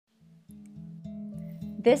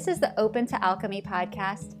This is the Open to Alchemy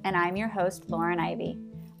podcast, and I'm your host, Lauren Ivy.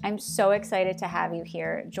 I'm so excited to have you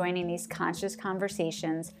here joining these conscious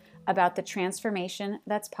conversations about the transformation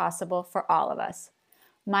that's possible for all of us.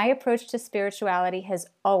 My approach to spirituality has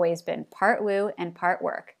always been part woo and part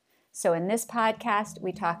work. So in this podcast,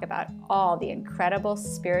 we talk about all the incredible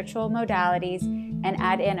spiritual modalities and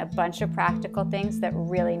add in a bunch of practical things that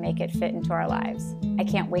really make it fit into our lives. I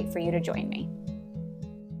can't wait for you to join me.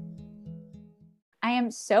 I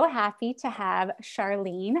am so happy to have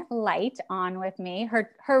Charlene Light on with me.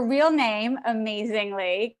 Her real name,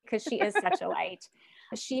 amazingly, because she is such a light.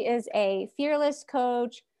 She is a fearless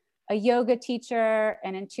coach, a yoga teacher,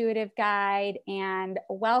 an intuitive guide, and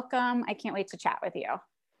welcome. I can't wait to chat with you.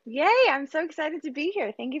 Yay, I'm so excited to be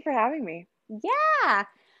here. Thank you for having me. Yeah.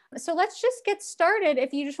 So let's just get started.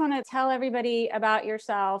 If you just want to tell everybody about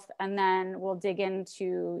yourself, and then we'll dig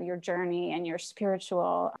into your journey and your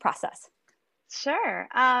spiritual process. Sure.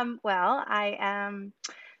 Well, I am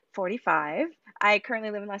 45. I currently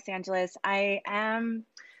live in Los Angeles. I am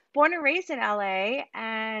born and raised in LA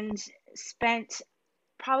and spent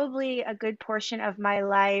probably a good portion of my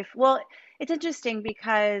life. Well, it's interesting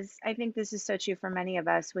because I think this is so true for many of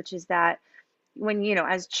us, which is that when,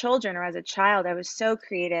 as children or as a child, I was so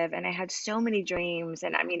creative and I had so many dreams.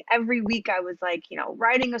 And I mean, every week I was like,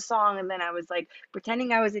 writing a song, and then I was like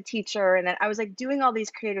pretending I was a teacher, and then I was like doing all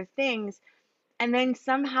these creative things. And then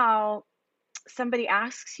somehow somebody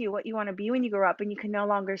asks you what you want to be when you grow up, and you can no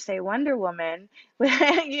longer say Wonder Woman,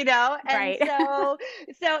 and Right. so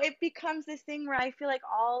it becomes this thing where I feel like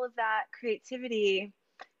all of that creativity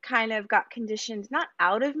kind of got conditioned, not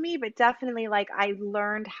out of me, but definitely like I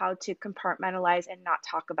learned how to compartmentalize and not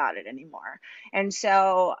talk about it anymore. And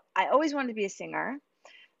so I always wanted to be a singer,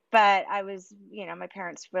 but I was, my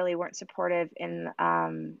parents really weren't supportive in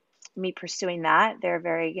me pursuing that. They're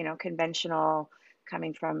very, conventional,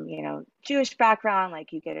 coming from, Jewish background,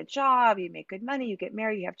 like you get a job, you make good money, you get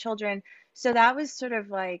married, you have children. So that was sort of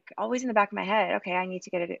like always in the back of my head. Okay, I need to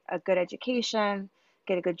get a good education,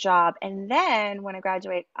 get a good job. And then when I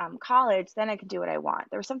graduate college, then I can do what I want.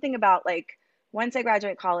 There was something about like, once I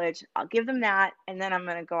graduate college, I'll give them that, and then I'm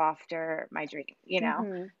going to go after my dream,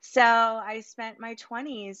 Mm-hmm. So I spent my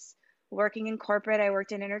 20s working in corporate. I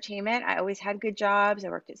worked in entertainment. I always had good jobs. I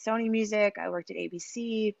worked at Sony Music. I worked at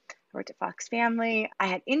ABC. I worked at Fox Family. I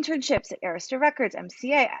had internships at Arista Records,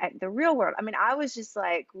 MCA, at The Real World. I mean, I was just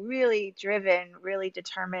like really driven, really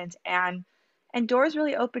determined, and doors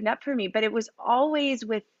really opened up for me. But it was always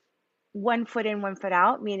with one foot in, one foot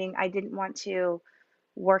out, meaning I didn't want to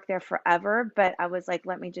work there forever, but I was like,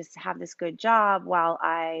 let me just have this good job while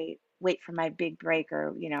I wait for my big break, or,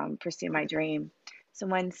 and pursue my dream. So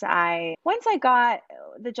once I got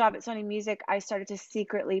the job at Sony Music, I started to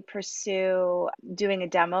secretly pursue doing a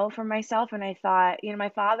demo for myself. And I thought, my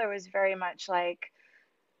father was very much like,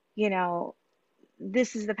 you know,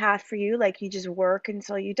 this is the path for you. Like, you just work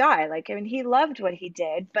until you die. Like, I mean, he loved what he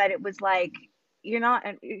did, but it was like, you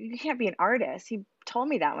can't be an artist. He told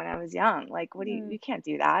me that when I was young. Like, you can't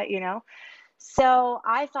do that. So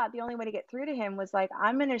I thought the only way to get through to him was like,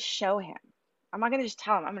 I'm going to show him. I'm not going to just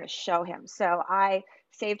tell him, I'm going to show him. So I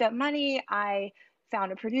saved up money. I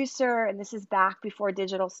found a producer, and this is back before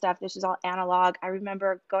digital stuff. This is all analog. I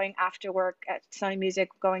remember going after work at Sony Music,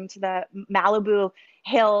 going to the Malibu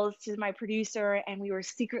Hills to my producer, and we were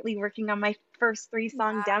secretly working on my first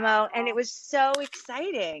 3-song demo. And it was so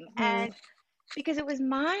exciting. Mm-hmm. And because it was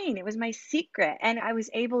mine, it was my secret. And I was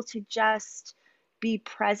able to just be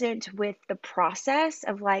present with the process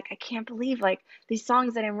of like, I can't believe like these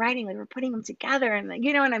songs that I'm writing, like we're putting them together, and like,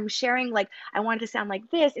 and I'm sharing, like, I wanted to sound like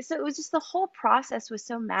this. So it was just, the whole process was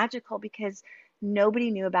so magical because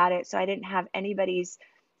nobody knew about it. So I didn't have anybody's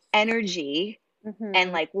energy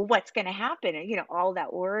and like, well, what's going to happen? And, all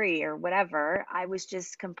that worry or whatever. I was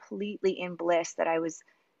just completely in bliss that I was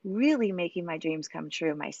really making my dreams come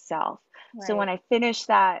true myself. Right. So when I finished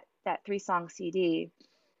that 3-song CD,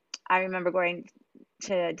 I remember going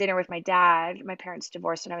to dinner with my dad. My parents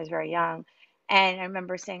divorced when I was very young. And I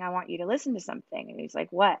remember saying, I want you to listen to something. And he's like,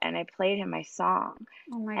 what? And I played him my song.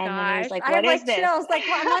 Oh my and gosh. Then he was like, I what have is like this? chills, like,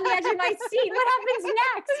 well, I'm on the edge of my seat. What happens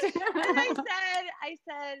next? And I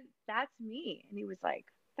said, that's me. And he was like,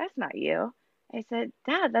 that's not you. I said,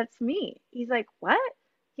 Dad, that's me. He's like, what?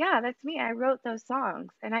 Yeah, that's me. I wrote those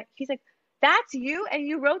songs. And he's like, that's you? And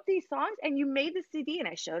you wrote these songs and you made the CD? And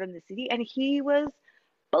I showed him the CD, and he was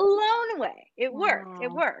blown away. It worked. It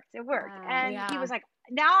worked. Wow. And Yeah. he was like,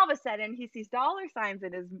 now all of a sudden he sees dollar signs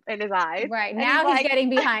in his eyes. Right. And Now he's like, getting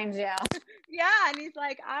behind you. yeah. And he's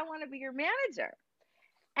like, I want to be your manager.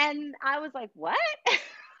 And I was like, what?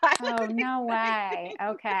 Oh, no way.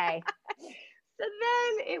 Okay.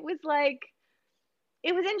 then it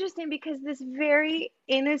was interesting because this very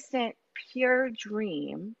innocent, pure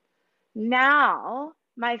dream, now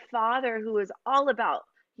my father, who was all about,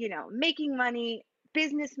 making money,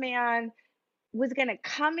 businessman, was going to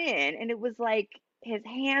come in, and it was like his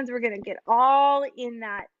hands were going to get all in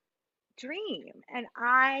that dream. And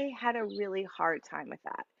I had a really hard time with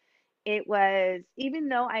that. It was, even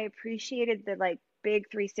though I appreciated the like big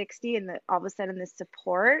 360 and the all of a sudden the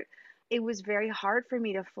support, it was very hard for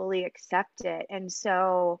me to fully accept it. And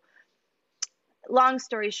so, long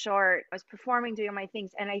story short, I was performing, doing my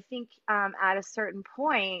things, and I think at a certain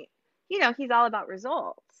point, he's all about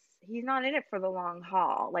results. He's not in it for the long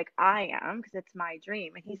haul like I am, because it's my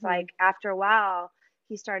dream. And he's Mm-hmm. like, after a while,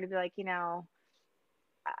 he started to be like,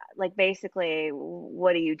 like basically,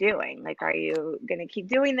 what are you doing? Like, are you gonna keep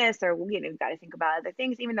doing this, or you've got to think about other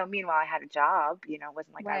things? Even though meanwhile I had a job, it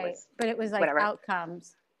wasn't like I Right. was But it was like whatever.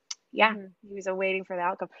 outcomes. Yeah, Mm-hmm. he was waiting for the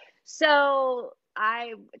outcome. So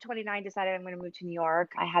I, 29, decided I'm going to move to New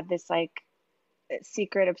York. I had this like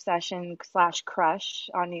secret obsession slash crush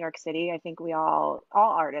on New York City. I think we all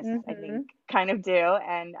artists, I Mm-hmm. think, kind of do.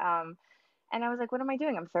 And I was like, what am I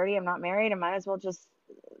doing? I'm 30. I'm not married. I might as well just,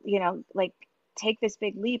 like take this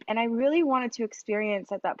big leap. And I really wanted to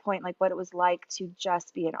experience at that point, like what it was like to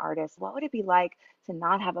just be an artist. What would it be like to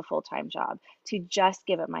not have a full-time job, to just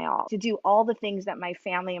give it my all, to do all the things that my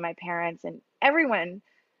family and my parents and everyone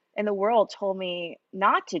in the world told me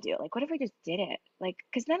not to do? Like, what if I just did it? Like,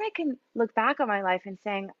 because then I can look back on my life and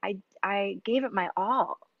saying I gave it my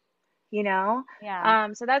all, you know?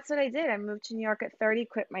 Yeah. So that's what I did. I moved to New York at 30,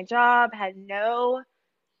 quit my job, had no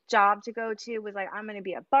job to go to, was like, I'm going to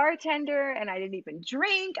be a bartender. And I didn't even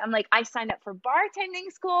drink. I'm like, I signed up for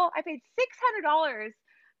bartending school. I paid $600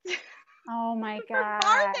 Oh my for bartending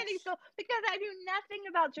gosh. school because I knew nothing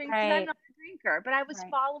about drinks because I'm Right. not a drinker, but I was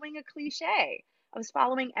Right. following a cliche. I was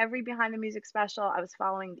following every behind the music special. I was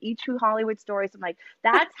following E! True Hollywood Stories. I'm like,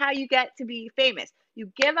 that's how you get to be famous.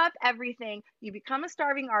 You give up everything, you become a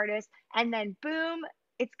starving artist, and then boom,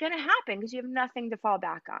 it's going to happen because you have nothing to fall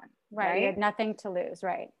back on, Right. You right? had nothing to lose.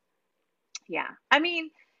 Right. Yeah. I mean,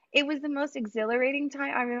 it was the most exhilarating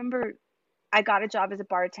time. I remember I got a job as a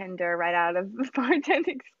bartender right out of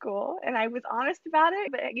bartending school, and I was honest about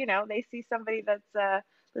it. But they see somebody that's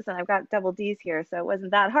listen, I've got double D's here, so it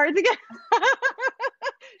wasn't that hard to get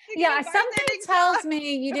to get a Yeah. Something bartending tells job.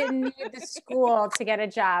 me you didn't need the school to get a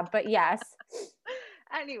job, but yes, you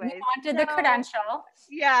Anyways, wanted the so credential.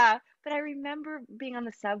 yeah, but I remember being on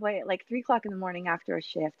the subway at like 3 o'clock in the morning after a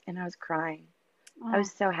shift, and I was crying. I Oh,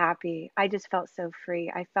 was so happy. I just felt so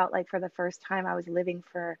free. I felt like for the first time I was living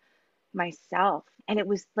for myself. And it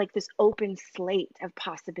was like this open slate of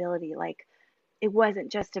possibility. Like, it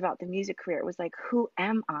wasn't just about the music career. It was like, who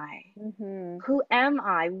am I? mm-hmm. Who am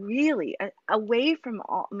I really? Away from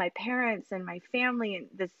all my parents and my family and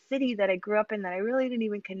the city that I grew up in that I really didn't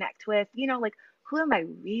even connect with, like, who am I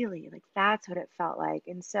really? Like, that's what it felt like.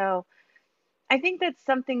 And so I think that's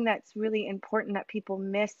something that's really important that people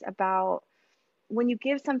miss about when you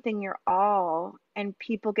give something your all and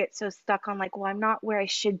people get so stuck on like, well, I'm not where I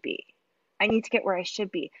should be. I need to get where I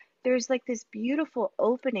should be. There's like this beautiful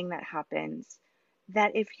opening that happens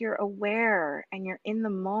that if you're aware and you're in the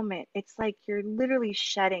moment, it's like you're literally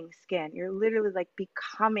shedding skin. You're literally like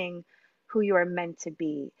becoming who you are meant to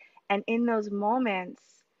be. And in those moments,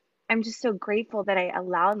 I'm just so grateful that I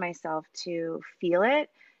allowed myself to feel it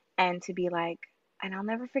and to be like, and I'll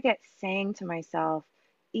never forget saying to myself,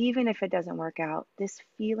 even if it doesn't work out, this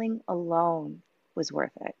feeling alone was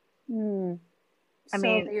worth it. Mm. I So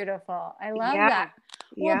mean, beautiful. I love yeah, that.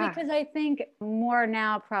 Well, yeah, because I think more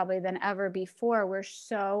now probably than ever before, we're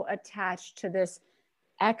so attached to this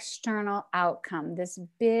external outcome, this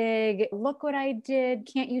big, look what I did.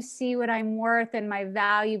 Can't you see what I'm worth and my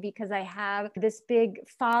value because I have this big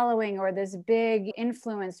following or this big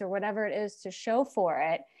influence or whatever it is to show for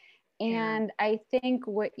it. yeah, And I think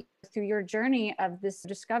what through your journey of this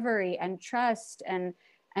discovery and trust and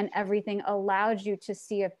everything allowed you to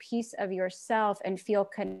see a piece of yourself and feel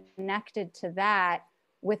connected to that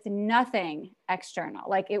with nothing external,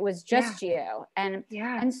 like it was yeah, just you.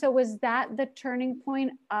 yeah. And so was that the turning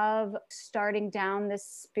point of starting down this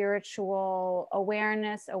spiritual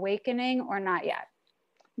awareness awakening or not yet?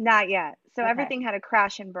 Not yet. So Okay. everything had a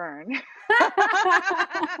crash and burn.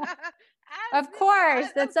 Of course,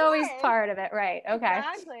 Of that's always course. part of it, right? Okay.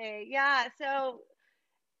 Exactly. Yeah. So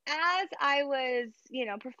as I was,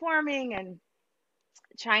 performing and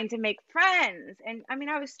trying to make friends, and I mean,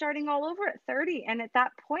 I was starting all over at 30. And at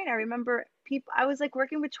that point, I remember people, I was like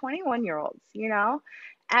working with 21-year-olds,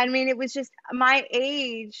 I mean, it was just my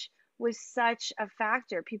age was such a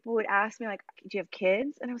factor. People would ask me like, "Do you have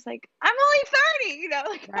kids?" And I was like, "I'm only 30,"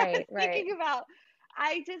 like I was Right, right. thinking about,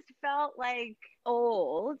 I just felt like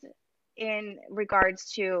old in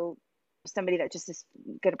regards to somebody that just is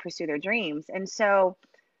going to pursue their dreams. And so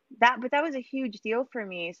but that was a huge deal for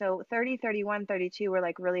me. So 30, 31, 32 were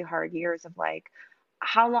like really hard years of like,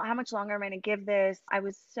 how much longer am I going to give this? I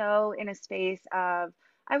was so in a space of,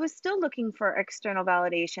 I was still looking for external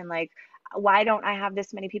validation. Like, why don't I have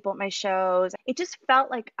this many people at my shows? It just felt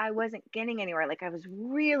like I wasn't getting anywhere. Like I was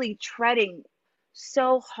really treading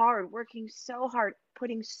so hard, working so hard,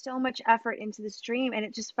 putting so much effort into this dream. And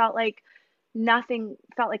it just felt like nothing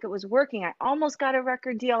felt like it was working. I almost got a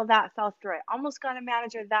record deal that fell through. I almost got a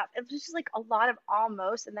manager that it was just like a lot of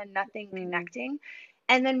almost and then nothing Mm, connecting.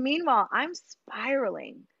 And then meanwhile, I'm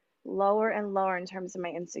spiraling lower and lower in terms of my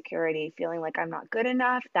insecurity, feeling like I'm not good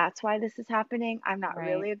enough. That's why this is happening. I'm not right.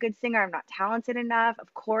 really a good singer. I'm not talented enough.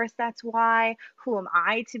 Of course, that's why. Who am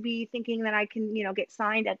I to be thinking that I can, get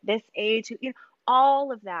signed at this age?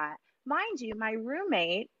 All of that. Mind you, my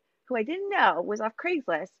roommate, who I didn't know was off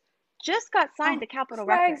Craigslist, just got signed Oh, to Capitol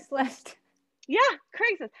Records. Craigslist. Yeah,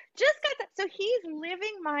 Craigslist. Just got that. So he's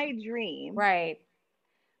living my dream, Right.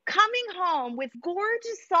 coming home with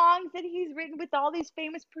gorgeous songs that he's written with all these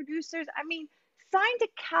famous producers. I mean, signed to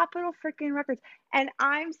Capitol freaking Records. And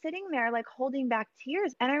I'm sitting there like holding back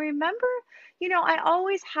tears. And I remember, I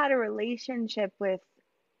always had a relationship with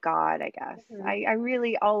God, I guess. Mhm. I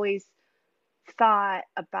really always thought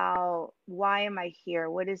about, why am I here?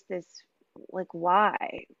 What is this? Like,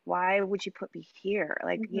 why would you put me here?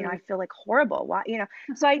 Like, I Mhm. feel like horrible. Why,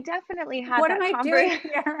 so I definitely had What am that I doing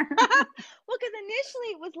conversation. here? Well, because initially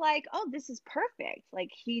it was like, oh, this is perfect. Like,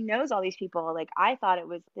 he knows all these people. Like, I thought it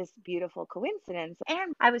was this beautiful coincidence.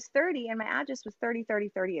 And I was 30 and my address was 3030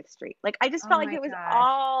 30th Street. Like, I just Oh felt like my it was gosh.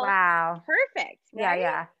 all Wow. perfect, Yeah, right?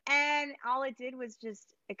 yeah. And all it did was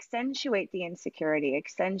just accentuate the insecurity,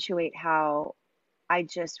 accentuate how I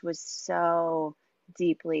just was so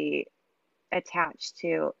deeply attached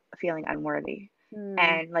to feeling unworthy Mm.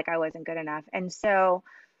 and like I wasn't good enough. And so,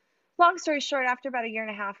 long story short, after about a year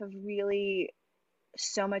and a half of really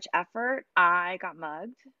so much effort, I got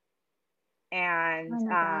mugged. And Oh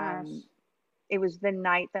my gosh. it was the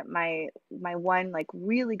night that my one like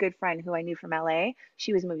really good friend who I knew from LA,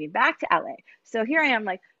 she was moving back to LA. So here I am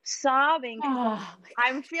like sobbing because Oh my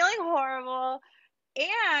I'm gosh. feeling horrible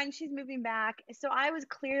and she's moving back. So I was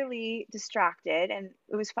clearly distracted, and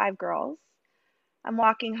it was five girls. I'm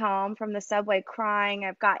walking home from the subway crying.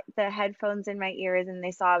 I've got the headphones in my ears, and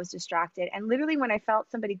they saw I was distracted. And literally, when I felt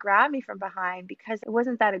somebody grab me from behind, because it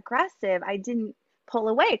wasn't that aggressive, I didn't pull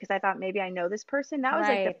away because I thought maybe I know this person. That was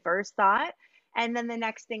like the Right. first thought. And then the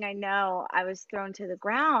next thing I know, I was thrown to the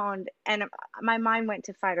ground, and my mind went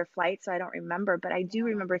to fight or flight. So I don't remember, but I do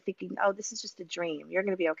remember thinking, oh, this is just a dream. You're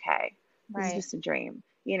going to be okay. This is Right. just a dream,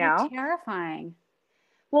 How terrifying.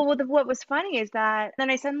 Well, what was funny is that then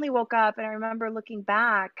I suddenly woke up and I remember looking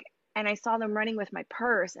back and I saw them running with my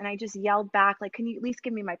purse, and I just yelled back like, "Can you at least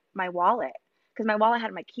give me my wallet?" Because my wallet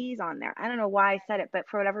had my keys on there. I don't know why I said it, but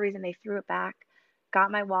for whatever reason they threw it back.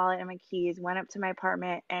 Got my wallet and my keys, went up to my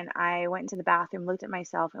apartment, and I went into the bathroom, looked at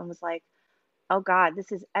myself, and was like, "Oh God,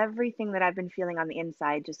 this is everything that I've been feeling on the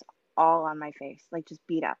inside, just all on my face, like just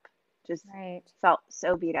beat up, just Right. felt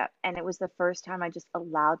so beat up." And it was the first time I just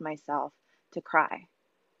allowed myself to cry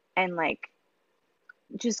and like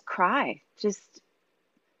just cry, just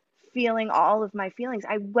feeling all of my feelings.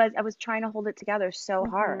 I was trying to hold it together so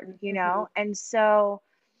hard, Hmm, hmm. And so,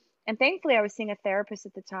 and thankfully I was seeing a therapist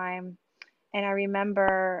at the time, and I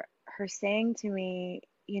remember her saying to me,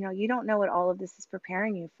 you don't know what all of this is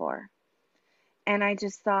preparing you for. And I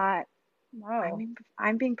just thought, Whoa.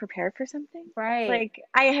 I'm being prepared for something. Right. Like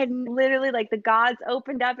I had literally like the gods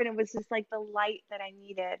opened up, and it was just like the light that I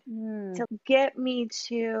needed Mm. to get me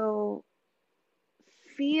to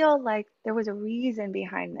feel like there was a reason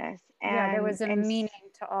behind this. Yeah, there and was a and meaning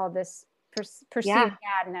to all this perceived yeah,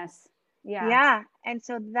 madness. Yeah. yeah. And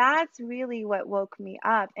so that's really what woke me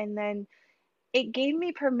up. And then it gave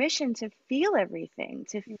me permission to feel everything,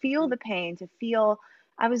 to feel Mhm. the pain, to feel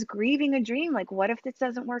I was grieving a dream. Like, what if this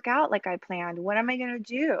doesn't work out like I planned? What am I going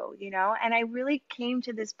to do? And I really came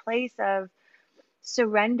to this place of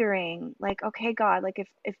surrendering, like, okay, God, like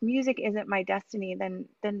if music isn't my destiny,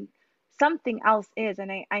 then something else is.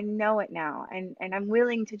 And I know it now. And I'm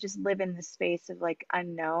willing to just live in the space of like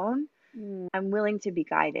unknown. Mm. I'm willing to be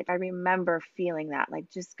guided. I remember feeling that, like,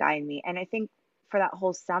 just guide me. And I think for that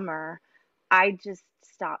whole summer, I just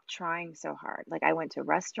stopped trying so hard. Like, I went to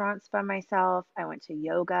restaurants by myself, I went to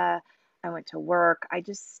yoga, I went to work. I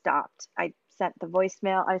just stopped. I sent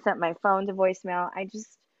my phone to voicemail. I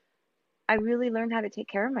just I really learned how to take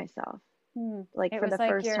care of myself, like It for was the like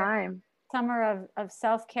first your time. summer of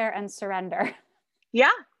self-care and surrender.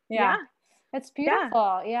 Yeah, Yeah. yeah, It's yeah,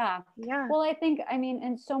 beautiful. Yeah. yeah. Well, I think, I mean,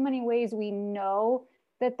 in so many ways, we know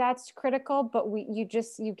that that's critical, but you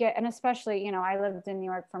get, and especially, I lived in New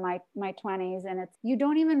York for my 20s, and you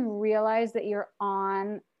don't even realize that you're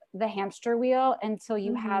on the hamster wheel until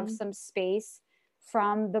you have Hmm. some space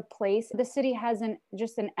from the place. The city has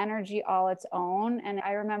just an energy all its own. And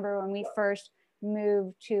I remember when we first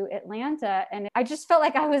moved to Atlanta, and I just felt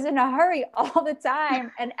like I was in a hurry all the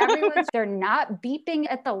time, and they're not beeping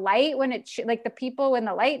at the light when like the people when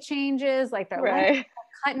the light changes, like they're letting Right.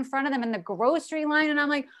 cut in front of them in the grocery line, and I'm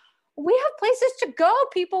like, we have places to go,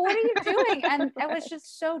 people, what are you doing? And it was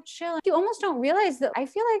just so chill. You almost don't realize that. I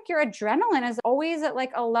feel like your adrenaline is always at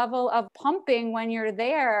like a level of pumping when you're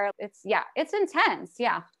there. It's intense.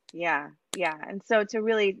 Yeah. Yeah, yeah. And so to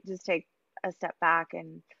really just take a step back,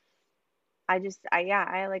 and I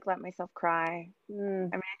like let myself cry. Mm,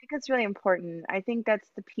 I mean, I think that's really important. I think that's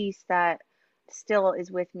the piece that still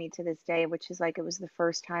is with me to this day, which is like it was the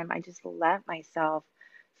first time I just let myself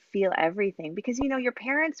feel everything, because your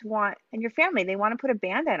parents want, and your family, they want to put a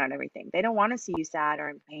band-aid on everything. They don't want to see you sad or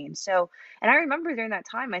in pain. So, and I remember during that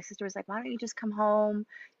time, my sister was like, "Why don't you just come home?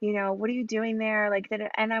 What are you doing there?" Like that,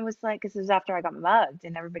 and I was like, because it was after I got mugged,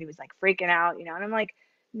 and everybody was like freaking out, and I'm like,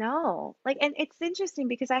 no, like, and it's interesting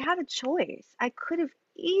because I had a choice. I could have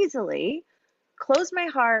easily closed my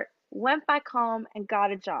heart, went back home, and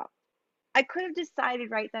got a job. I could have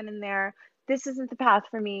decided right then and there, this isn't the path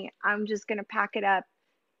for me. I'm just going to pack it up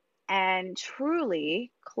and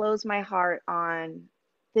truly close my heart on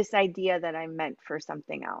this idea that I'm meant for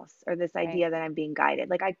something else, or this right. idea that I'm being guided.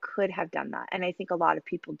 Like I could have done that. And I think a lot of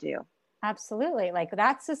people do. Absolutely. Like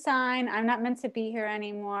that's a sign I'm not meant to be here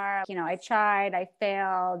anymore. I tried, I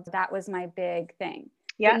failed. That was my big thing.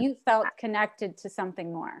 But Yeah. you felt connected to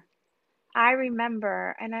something more. I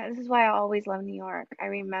remember, and this is why I always love New York. I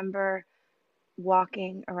remember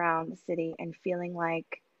walking around the city and feeling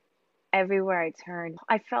like everywhere I turned,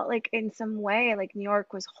 I felt like in some way, like New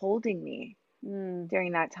York was holding me Mm,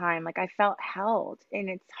 during that time. Like I felt held, and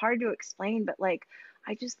it's hard to explain, but like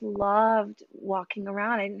I just loved walking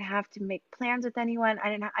around. I didn't have to make plans with anyone.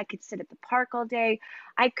 I could sit at the park all day.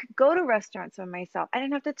 I could go to restaurants by myself. I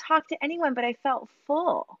didn't have to talk to anyone, but I felt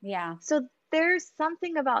full. yeah. So there's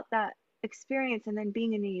something about that experience, and then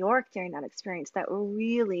being in New York during that experience, that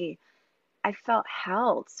really I felt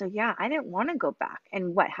held. So yeah, I didn't want to go back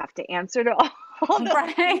and have to answer to all those people.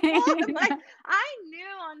 Like Right. I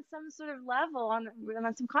knew on some sort of level, on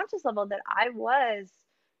some conscious level, that I was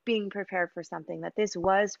being prepared for something, that this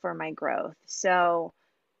was for my growth. So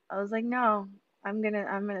I was like, no, I'm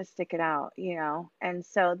gonna stick it out. And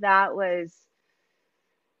so that was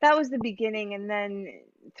the beginning. And then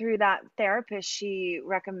through that therapist, she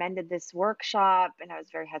recommended this workshop, and I was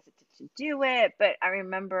very hesitant to do it. But I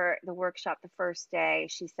remember the workshop, the first day,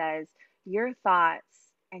 she says, your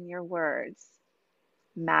thoughts and your words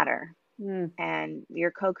matter, Mm, and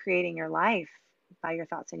you're co-creating your life by your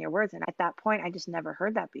thoughts and your words. And at that point, I just never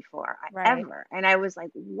heard that before, right. ever. And I was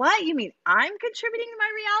like, what? You mean I'm contributing to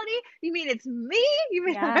my reality? You mean it's me? You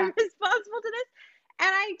mean I'm Yeah. responsible to this?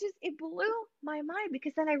 And it blew my mind,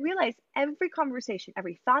 because then I realized every conversation,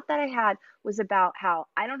 every thought that I had was about how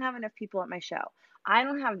I don't have enough people at my show. I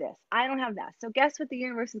don't have this. I don't have that. So guess what the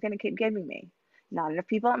universe is going to keep giving me? Not enough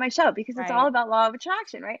people at my show, because it's all Right. about law of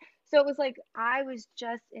attraction, right? So it was like I was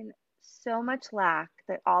just in so much lack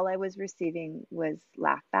that all I was receiving was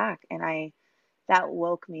lack back. And that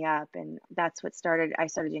woke me up. And that's what I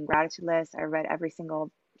started doing gratitude lists. I read every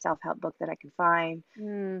single self-help book that I could find.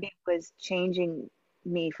 Mm, It was changing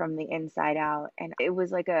me from the inside out. And it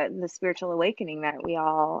was like the spiritual awakening that we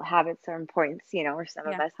all have at certain points, or some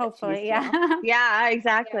of yeah. us that choose Hopefully. to. Yeah. Yeah, Yeah.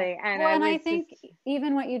 exactly. And Well, I and was I just, think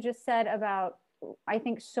even what you just said about, I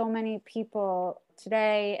think so many people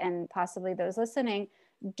today, and possibly those listening,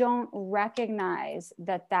 don't recognize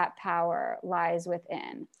that that power lies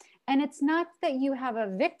within. And it's not that you have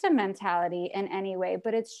a victim mentality in any way,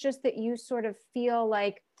 but it's just that you sort of feel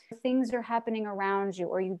like things are happening around you,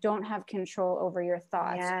 or you don't have control over your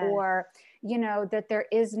thoughts, yes. or that there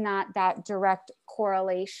is not that direct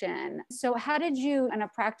correlation. So how did you, in a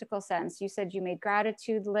practical sense, you said you made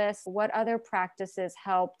gratitude lists, what other practices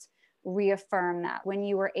helped reaffirm that when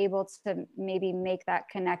you were able to maybe make that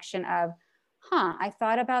connection of, I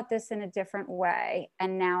thought about this in a different way,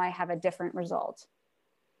 and now I have a different result?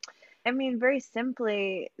 I mean, very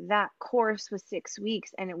simply, that course was 6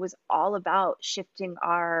 weeks, and it was all about shifting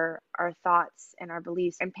our thoughts and our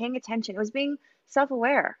beliefs and paying attention. It was being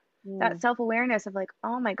self-aware. That Mm, self-awareness of like,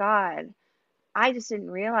 oh my God, I just didn't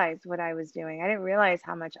realize what I was doing. I didn't realize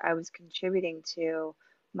how much I was contributing to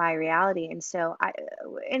my reality. And so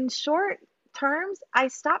in short terms, I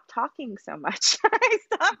stopped talking so much.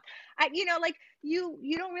 Like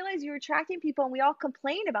you don't realize you're attracting people and we all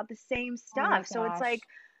complain about the same Oh my stuff. So it's like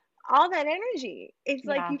gosh. all that energy, it's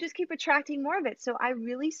like Yeah. you just keep attracting more of it. So I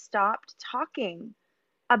really stopped talking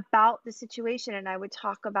about the situation, and I would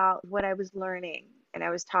talk about what I was learning. And I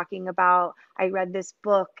was talking about, I read this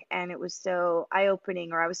book and it was so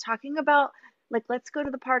eye-opening, or I was talking about like, let's go to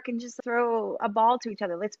the park and just throw a ball to each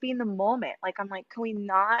other. Let's be in the moment. Like, I'm like, can we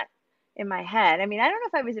not, in my head? I mean, I don't know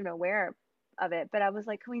if I was even aware of it, but I was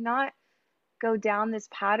like, can we not go down this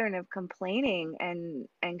pattern of complaining and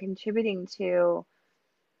contributing to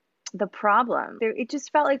the problem? It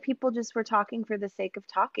just felt like people just were talking for the sake of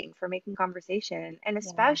talking, for making conversation. And Yeah.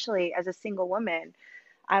 especially as a single woman,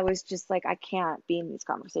 I was just like, I can't be in these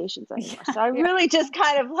conversations anymore. So I Yeah. really just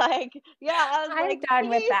kind of like, yeah, I was I'm like, done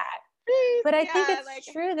with peace, that. peace. But I think Yeah, it's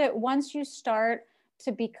like, true that once you start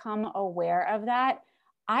to become aware of that,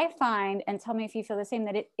 I find, and tell me if you feel the same,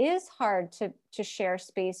 that it is hard to share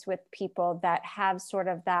space with people that have sort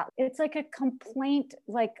of that. It's like a complaint,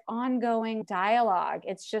 like ongoing dialogue.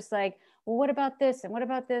 It's just like, well, what about this? And what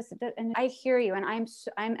about this? And I hear you, and I'm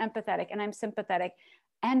empathetic and I'm sympathetic.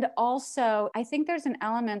 And also, I think there's an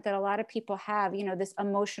element that a lot of people have, this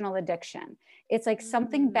emotional addiction. It's like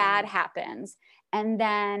something bad mm, happens and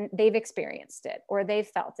then they've experienced it or they've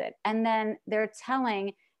felt it. And then they're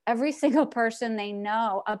telling every single person they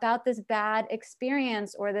know about this bad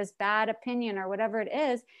experience or this bad opinion or whatever it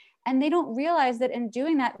is. And they don't realize that in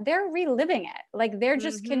doing that, they're reliving it. Like they're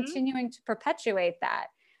just mm-hmm, continuing to perpetuate that.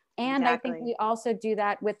 And I think exactly. we also do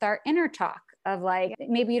that with our inner talk of like, Yeah,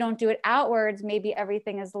 maybe you don't do it outwards. Maybe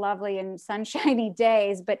everything is lovely and sunshiny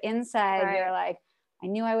days, but inside you're right, like, I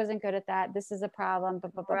knew I wasn't good at that. This is a problem, blah,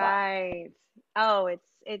 blah, blah, blah. right. Oh,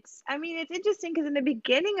 I mean, it's interesting because in the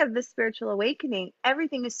beginning of the spiritual awakening,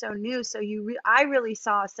 everything is so new. So I really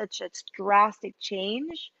saw such a drastic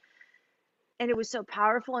change, and it was so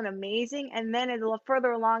powerful and amazing. And then a little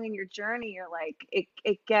further along in your journey, you're like,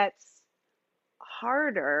 it gets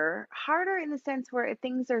harder in the sense where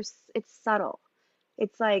it's subtle.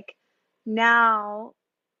 It's like now,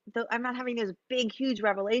 I'm not having those big, huge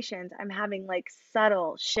revelations. I'm having like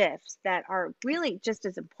subtle shifts that are really just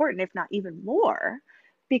as important, if not even more,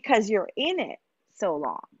 because you're in it so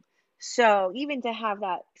long. So even to have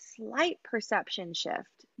that slight perception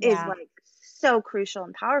shift is Yeah. like so crucial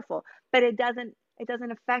and powerful, but it doesn't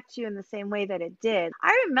affect you in the same way that it did.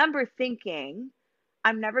 I remember thinking,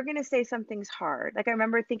 I'm never going to say something's hard. Like I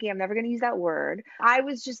remember thinking I'm never going to use that word. I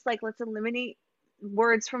was just like, let's eliminate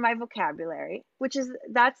words from my vocabulary, which is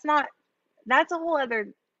that's a whole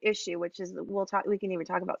other issue, which is we can even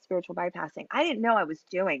talk about spiritual bypassing. I didn't know I was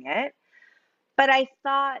doing it, but I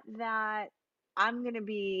thought that I'm going to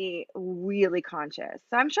be really conscious.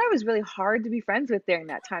 So I'm sure I was really hard to be friends with during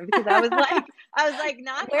that time because I was like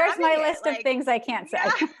not Where's having my it. list of Like, things I can't say? yeah.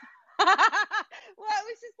 Well, it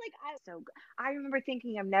was just like I remember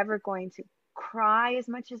thinking I'm never going to cry as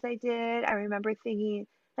much as I did. I remember thinking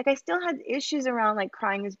like I still had issues around like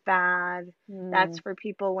crying is bad. That's Mm, for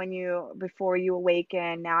people before you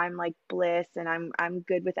awaken. Now I'm like bliss and I'm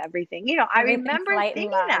good with everything. I everything's remember light and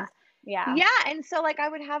thinking love. that. Yeah. Yeah, and so like I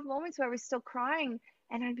would have moments where I was still crying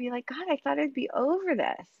and I'd be like, God, I thought I'd be over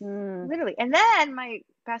this. Mm. Literally. And then my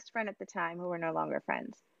best friend at the time, who we're no longer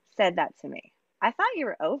friends, said that to me. I thought you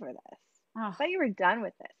were over this. Oh, I thought you were done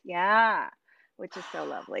with this. Yeah, which is so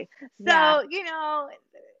lovely. yeah. So,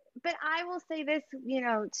 but I will say this,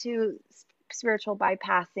 to spiritual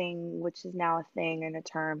bypassing, which is now a thing and a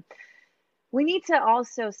term, we need to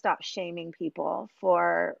also stop shaming people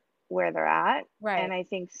for where they're at. And Right. I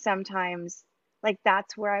think sometimes, like,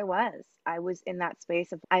 that's where I was. I was in that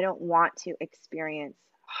space of, I don't want to experience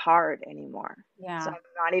hard anymore. So Yeah. I'm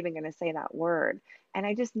not even going to say that word. And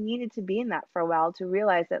I just needed to be in that for a while to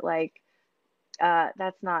realize that, like,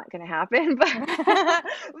 that's not going to happen. But,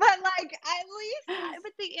 like, at least,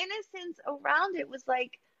 but the innocence around it was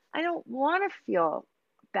like, I don't want to feel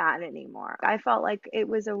bad anymore. I felt like it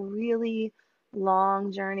was a really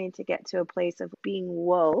long journey to get to a place of being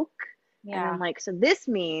woke. And I'm Yeah. like, so this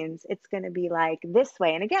means it's going to be like this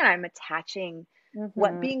way. And again, I'm attaching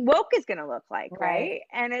what Hmm. being woke is going to look like, Right. right?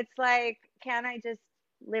 And it's like, can I just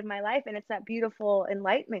live my life? And it's that beautiful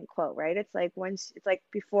enlightenment quote, right? It's like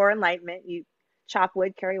before enlightenment, you chop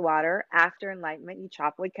wood, carry water. After enlightenment, you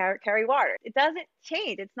chop wood, carry water. It doesn't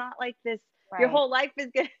change. It's not like this, your Right. whole life is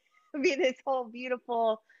going to be this whole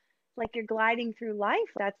beautiful, like you're gliding through life.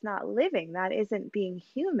 That's not living. That isn't being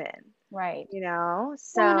human, Right. Well,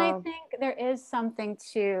 and I So, think there is something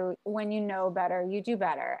to when you know better, you do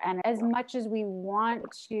better. And as much as we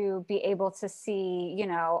want to be able to see,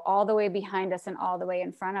 all the way behind us and all the way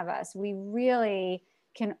in front of us, we really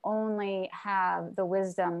can only have the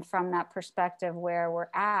wisdom from that perspective where we're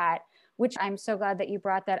at, which I'm so glad that you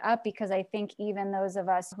brought that up, because I think even those of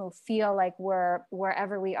us who feel like we're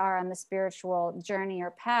wherever we are on the spiritual journey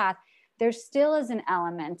or path, there still is an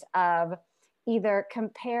element of either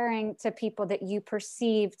comparing to people that you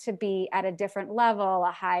perceive to be at a different level,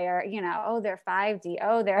 a higher, oh, they're 5D,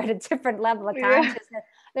 oh, they're at a different level of yeah, consciousness.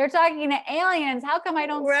 They're talking to aliens. How come I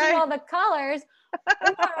don't see right, all the colors?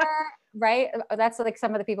 Or, right, that's like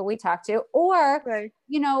some of the people we talk to, or, right,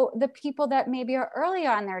 the people that maybe are early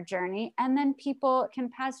on their journey, and then people can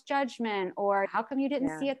pass judgment, or how come you didn't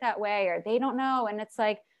yeah, see it that way, or they don't know. And it's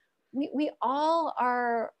like, we all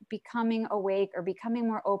are becoming awake or becoming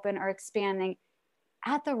more open or expanding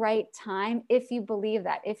at the right time, if you believe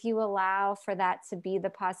that, if you allow for that to be the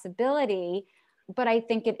possibility. But I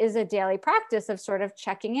think it is a daily practice of sort of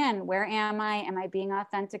checking in. Where am I? Am I being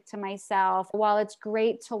authentic to myself? While it's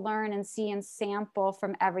great to learn and see and sample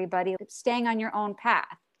from everybody, staying on your own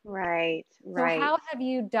path. right, So right. how have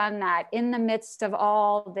you done that in the midst of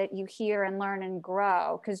all that you hear and learn and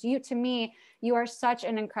grow? Because to me, you are such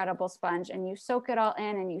an incredible sponge, and you soak it all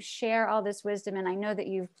in and you share all this wisdom. And I know that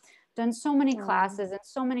you've done so many Um, classes and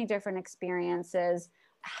so many different experiences.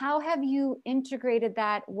 How have you integrated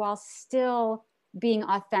that while still being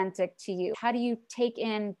authentic to you? How do you take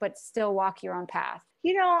in but still walk your own path?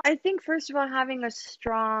 I think first of all, having a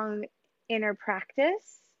strong inner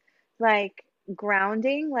practice, like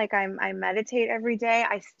grounding, like I meditate every day.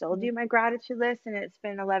 I still Mhm. do my gratitude list, and it's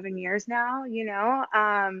been 11 years now.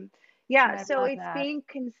 Yeah, I so love it's that. being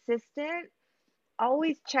consistent,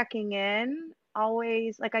 always checking in,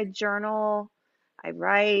 always like I journal, I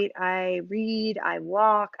write, I read, I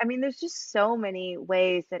walk. I mean, there's just so many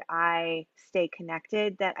ways that I stay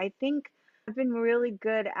connected that I think I've been really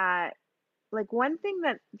good at. Like one thing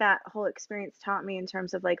that whole experience taught me in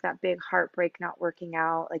terms of like that big heartbreak not working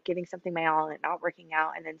out, like giving something my all and it not working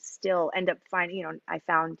out, and then still end up finding, I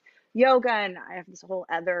found yoga and I have this whole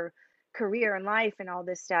other career in life and all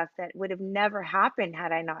this stuff that would have never happened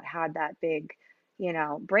had I not had that big,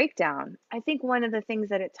 breakdown. I think one of the things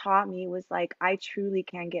that it taught me was like I truly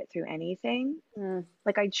can get through anything. Mm.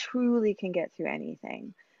 Like I truly can get through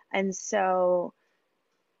anything. And so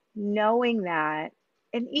knowing that,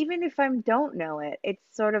 and even if I don't know it, it's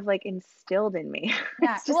sort of like instilled in me.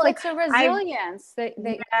 Yeah. It's just Well, like it's a I've resilience that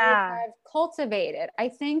you yeah, have cultivated. I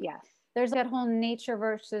think yes. there's that whole nature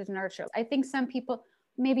versus nurture. I think some people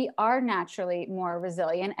maybe are naturally more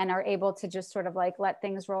resilient and are able to just sort of like let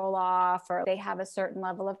things roll off, or they have a certain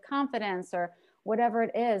level of confidence or whatever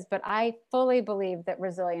it is. But I fully believe that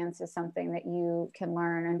resilience is something that you can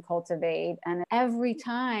learn and cultivate. And every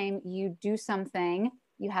time you do something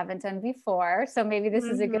you haven't done before, so maybe this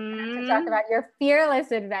is a good time to talk Mhm. about your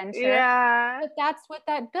fearless adventure. Yeah. But that's what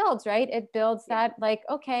that builds, right? It builds Yeah. that, like,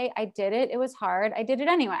 okay, I did it. It was hard. I did it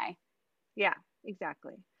anyway. Yeah,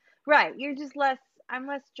 exactly. Right. I'm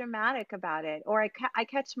less dramatic about it, or I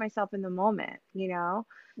catch myself in the moment.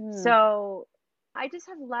 Mm, So I just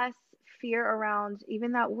have less fear around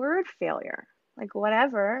even that word failure. Like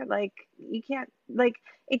whatever, like you can't like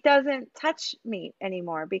it doesn't touch me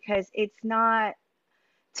anymore because it's not.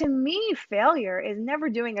 To me, failure is never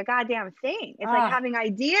doing a goddamn thing. It's like ah, having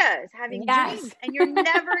ideas, having yes. dreams, and you're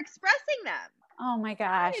never expressing them. Oh my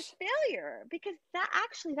That is gosh. failure because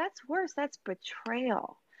that's worse. That's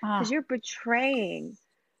betrayal because Ah, you're betraying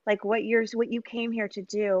like what you came here to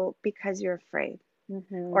do because you're afraid hmm.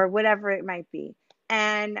 or whatever it might be.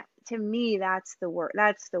 And to me, that's the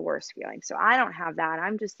worst feeling. So I don't have that.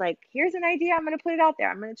 I'm just like, here's an idea. I'm going to put it out there.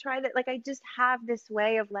 I'm going to try that. Like, I just have this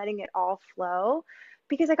way of letting it all flow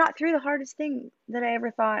because I got through the hardest thing that I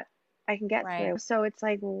ever thought I can get Right. through. So it's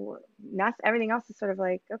like, nothing, everything else is sort of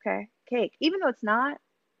like, okay, cake, even though it's not,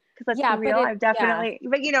 because let's be Yeah, but real. I've yeah. definitely,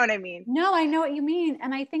 but you know what I mean? No, I know what you mean.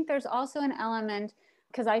 And I think there's also an element,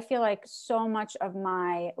 because I feel like so much of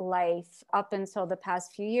my life up until the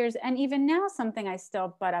past few years, and even now, something I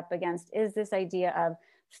still butt up against is this idea of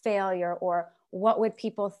failure or what would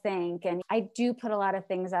people think. And I do put a lot of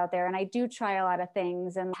things out there and I do try a lot of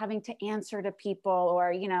things, and having to answer to people,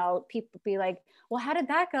 or, people be like, well, how did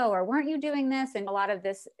that go? Or weren't you doing this? And a lot of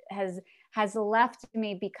this has left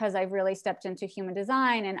me because I've really stepped into human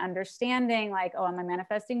design and understanding, like, oh, I'm a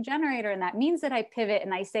manifesting generator. And that means that I pivot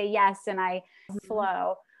and I say yes and I Mhm.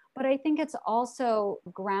 flow. But I think it's also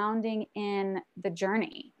grounding in the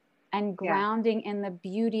journey. and grounding in the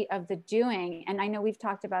beauty of the doing. And I know we've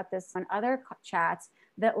talked about this on other chats,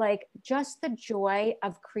 that like just the joy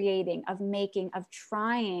of creating, of making, of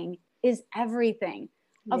trying is everything.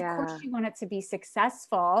 Of course you want it to be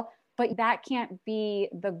successful, but that can't be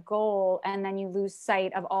the goal. And then you lose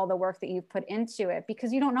sight of all the work that you've put into it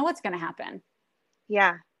because you don't know what's going to happen.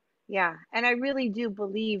 Yeah. Yeah. And I really do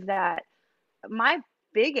believe that my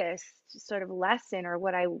biggest sort of lesson, or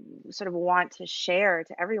what I sort of want to share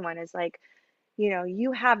to everyone, is like,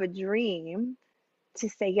 you have a dream, to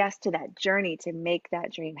say yes to that journey to make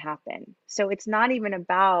that dream happen. So it's not even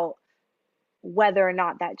about whether or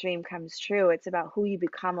not that dream comes true. It's about who you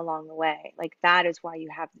become along the way. Like that is why you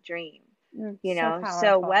have the dream, So So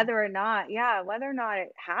powerful. whether or not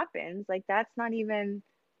it happens, like that's not even,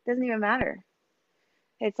 doesn't even matter.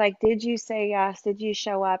 It's like, did you say yes? Did you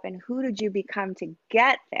show up? And who did you become to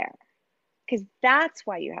get there? Because that's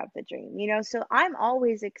why you have the dream. So I'm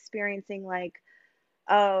always experiencing like,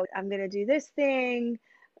 oh, I'm going to do this thing.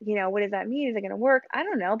 What does that mean? Is it going to work? I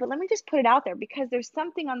don't know, but let me just put it out there, because there's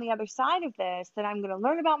something on the other side of this that I'm going to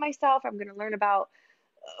learn about myself. I'm going to learn about,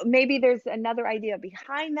 maybe there's another idea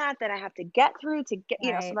behind that I have to get through to get, so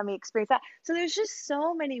Right. let me experience that. So there's just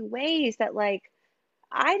so many ways that like,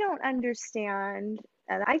 I don't understand.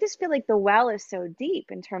 And I just feel like the well is so deep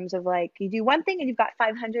in terms of like, you do one thing and you've got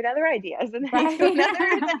 500 other ideas, and then you do another.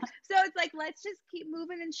 Right. So it's like, let's just keep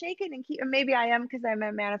moving and shaking and keep, or maybe I am because I'm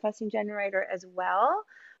a manifesting generator as well.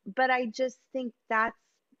 But I just think that's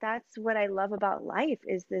what I love about life,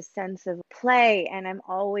 is this sense of play. And I'm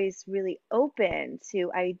always really open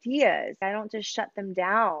to ideas. I don't just shut them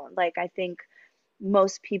down like I think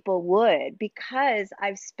most people would, because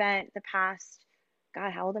I've spent the past,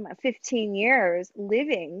 God, how old am I? 15 years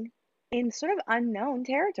living in sort of unknown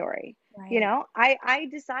territory. Right. I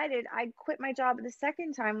decided I quit my job the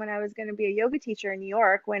second time when I was going to be a yoga teacher in New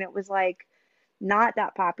York, when it was like not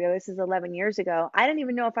that popular. This is 11 years ago. I didn't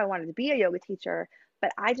even know if I wanted to be a yoga teacher,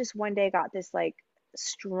 but I just one day got this like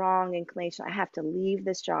strong inclination. I have to leave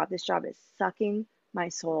this job. This job is sucking my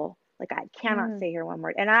soul. Like I cannot say here one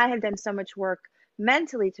word. And I had done so much work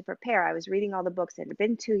mentally to prepare. I was reading all the books. It had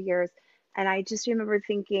been 2 years. And I just remember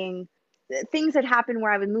thinking things had happened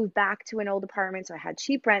where I would move back to an old apartment. So I had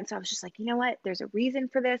cheap rent. So I was just like, you know what? There's a reason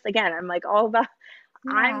for this. Again, I'm like all about,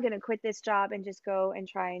 I'm Yeah. going to quit this job and just go and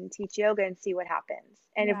try and teach yoga and see what happens.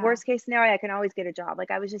 And if Yeah. worst case scenario, I can always get a job.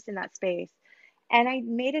 Like I was just in that space and I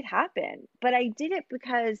made it happen. But I did it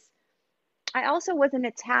because I also wasn't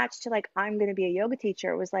attached to like, I'm going to be a yoga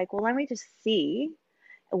teacher. It was like, well, let me just see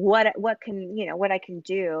what I can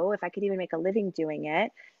do, if I could even make a living doing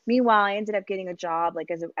it. Meanwhile, I ended up getting a job like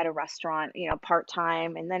at a restaurant,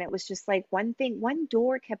 part-time. And then it was just like one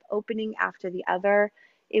door kept opening after the other.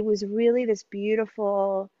 It was really this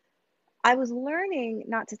beautiful, I was learning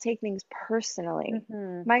not to take things personally.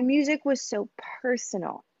 Mm-hmm. My music was so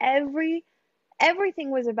personal. Everything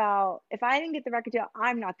was about, if I didn't get the record deal,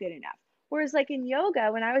 I'm not good enough. Whereas like in yoga,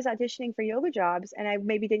 when I was auditioning for yoga jobs and I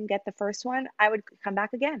maybe didn't get the first one, I would come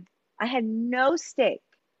back again. I had no stake,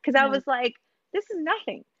 because I was like, this is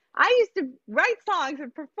nothing. I used to write songs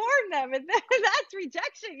and perform them, and that's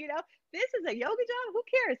rejection. This is a yoga job. Who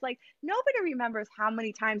cares? Like nobody remembers how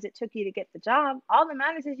many times it took you to get the job. All that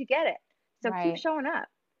matters is you get it. So keep Right. showing up.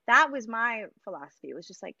 That was my philosophy. It was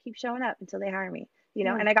just like, keep showing up until they hire me.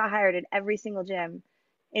 Mm. And I got hired at every single gym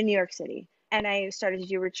in New York City. And I started to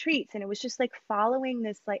do retreats, and it was just like following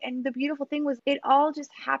this, like, and the beautiful thing was it all just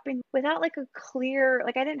happened without like a clear,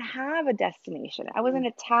 like I didn't have a destination. I wasn't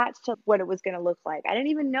attached to what it was going to look like. I didn't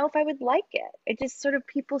even know if I would like it. It just sort of,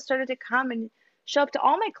 people started to come and show up to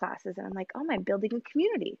all my classes, and I'm like, oh, I'm building a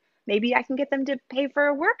community. Maybe I can get them to pay for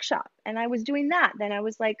a workshop. And I was doing that. Then I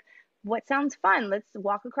was like, what sounds fun? Let's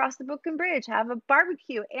walk across the Brooklyn Bridge, have a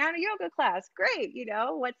barbecue and a yoga class. Great.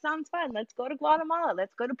 What sounds fun? Let's go to Guatemala.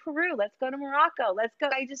 Let's go to Peru. Let's go to Morocco. Let's go.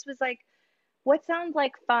 I just was like, what sounds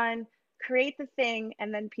like fun? Create the thing.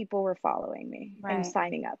 And then people were following me and Right.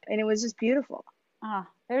 signing up. And it was just beautiful. Oh,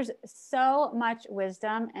 there's so much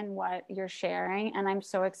wisdom in what you're sharing. And I'm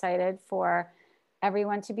so excited for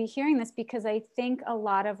everyone to be hearing this, because I think a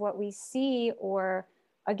lot of what we see, or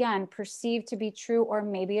again, perceive to be true, or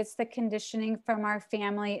maybe it's the conditioning from our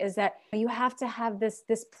family, is that you have to have this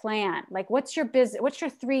plan. Like, what's your business? What's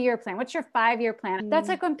your 3-year plan? What's your 5-year plan? That's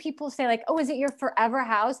like when people say like, oh, is it your forever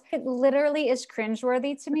house? It literally is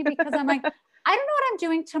cringeworthy to me, because I'm like, I don't know what I'm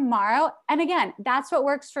doing tomorrow. And again, that's what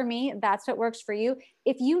works for me. That's what works for you.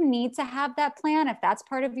 If you need to have that plan, if that's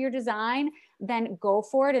part of your design, then go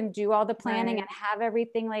for it and do all the planning Right. and have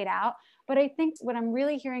everything laid out. But I think what I'm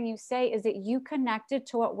really hearing you say is that you connected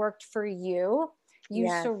to what worked for you. You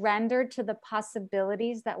Yes. surrendered to the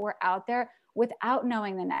possibilities that were out there without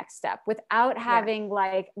knowing the next step, without having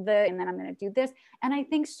and then I'm going to do this. And I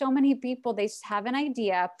think so many people, they have an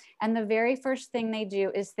idea, and the very first thing they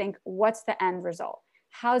do is think, what's the end result?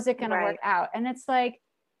 How's it going to work out? And it's like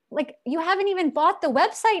you haven't even bought the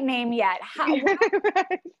website name yet.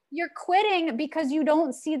 You're quitting because you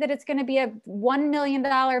don't see that it's going to be a $1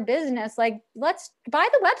 million business. Like, let's buy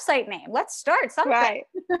the website name. Let's start something.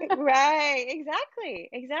 Right.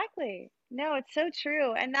 Exactly. No, it's so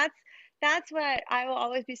true. And that's what I will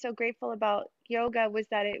always be so grateful about yoga, was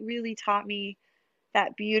that it really taught me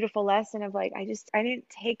that beautiful lesson of like, I didn't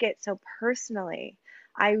take it so personally.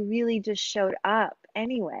 I really just showed up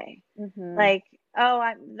anyway. Like, oh,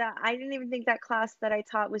 I didn't even think that class that I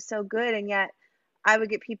taught was so good. And yet I would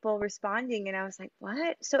get people responding, and I was like,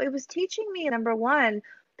 what? So it was teaching me, number one,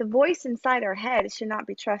 the voice inside our head should not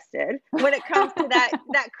be trusted when it comes to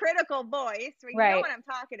that critical voice, where you know what I'm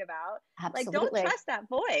talking about. Like, don't trust that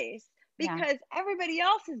voice, because everybody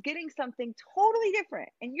else is getting something totally different,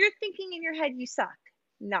 and you're thinking in your head you suck.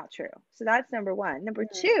 Not true. So that's number one. Number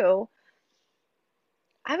two,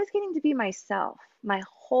 I was getting to be myself, my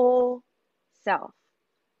whole self.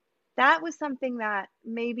 That was something that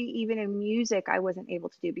maybe even in music I wasn't able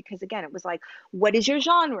to do, because again, it was like, what is your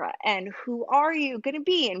genre and who are you going to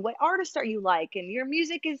be and what artists are you like, and your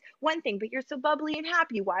music is one thing, but you're so bubbly and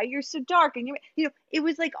happy, why you're so dark, and it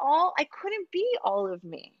was like I couldn't be all of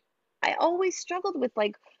me. I always struggled with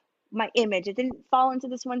like my image. It didn't fall into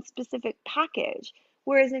this one specific package.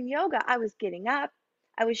 Whereas in yoga, I was getting up,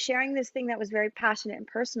 I was sharing this thing that was very passionate and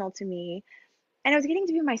personal to me, and I was getting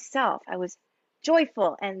to be myself. I was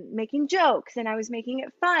joyful and making jokes, and I was making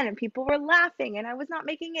it fun, and people were laughing, and I was not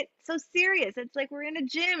making it so serious. It's like we're in a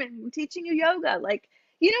gym and I'm teaching you yoga, like,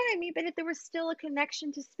 you know what I mean? But there was still a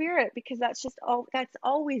connection to spirit, because that's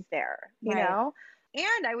always there, you know?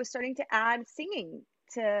 And I was starting to add singing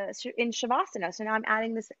in Shavasana. So now I'm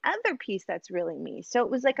adding this other piece that's really me. So it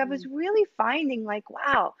was like I was really finding like,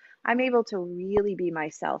 wow, I'm able to really be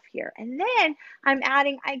myself here. And then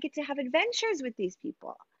I get to have adventures with these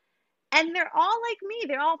people. And they're all like me.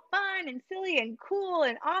 They're all fun and silly and cool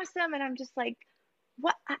and awesome. And I'm just like,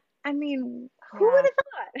 what? I mean, who would have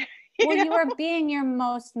thought? Well, you are being your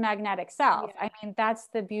most magnetic self. I mean, that's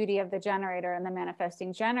the beauty of the generator and the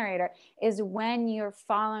manifesting generator, is when you're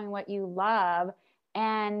following what you love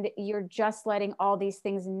and you're just letting all these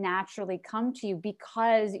things naturally come to you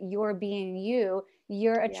because you're being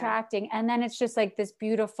you're attracting. And then it's just like this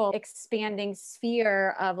beautiful expanding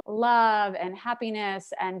sphere of love and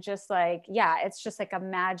happiness. And just like, it's just like a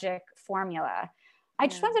magic formula. I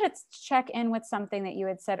just wanted to check in with something that you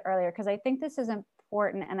had said earlier, because I think this is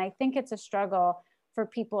important. And I think it's a struggle for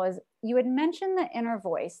people. Is you had mentioned the inner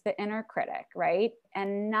voice, the inner critic, right?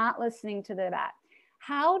 And not listening to that.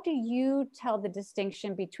 How do you tell the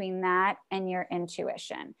distinction between that and your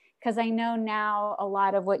intuition? Because I know now a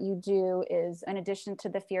lot of what you do is, in addition to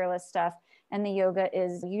the fearless stuff and the yoga,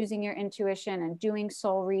 is using your intuition and doing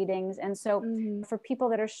soul readings. And so for people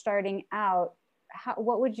that are starting out,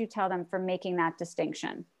 what would you tell them for making that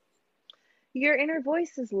distinction? Your inner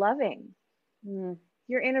voice is loving.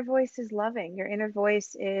 Your inner voice is loving. Your inner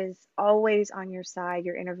voice is always on your side.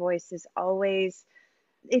 Your inner voice is always,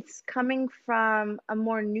 it's coming from a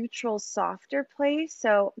more neutral, softer place.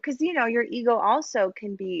 So, because, your ego also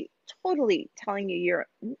can be totally telling you you're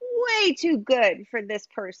way too good for this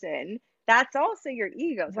person. That's also your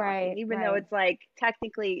ego talking, even though it's like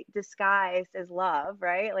technically disguised as love,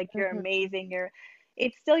 right? Like you're amazing.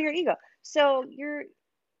 It's still your ego. So you're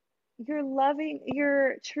loving.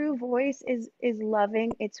 Your true voice is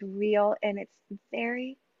loving. It's real, and it's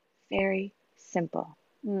very, very simple.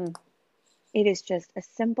 It is just a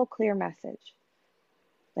simple, clear message.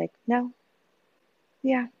 Like, no,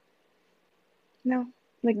 yeah, no,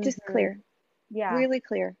 like just clear. Really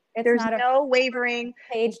clear. There's not no wavering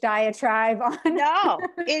page diatribe on. No,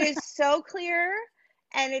 it is so clear,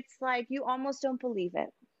 and it's like you almost don't believe it.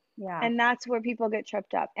 And that's where people get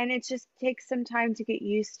tripped up. And it just takes some time to get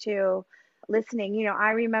used to listening.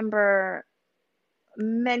 I remember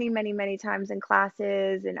many, many, many times in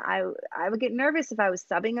classes, and I would get nervous if I was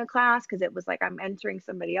subbing a class, because it was like I'm entering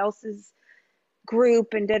somebody else's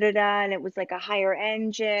group and and it was like a higher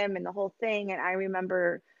end gym and the whole thing. And I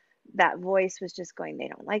remember that voice was just going, they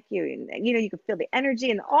don't like you, and you could feel the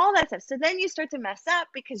energy and all that stuff. So then you start to mess up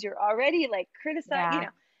because you're already like criticizing,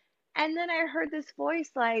 and then I heard this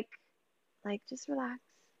voice like just relax,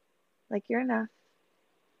 like you're enough,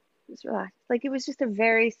 just relax. Like it was just a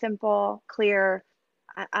very simple, clear,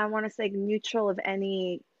 I want to say neutral of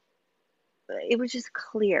any it was just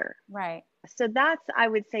clear. Right. So that's, I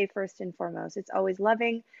would say, first and foremost, it's always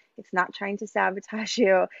loving. It's not trying to sabotage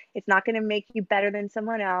you. It's not going to make you better than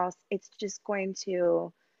someone else. It's just going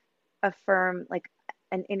to affirm like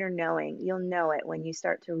an inner knowing. You'll know it when you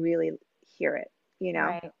start to really hear it, you know?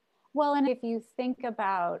 Right. Well, and if you think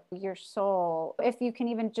about your soul, if you can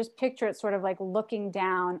even just picture it sort of like looking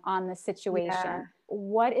down on the Yeah, situation,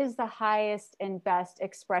 what is the highest and best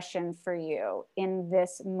expression for you in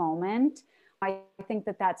this moment? I think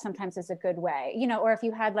that that sometimes is a good way, or if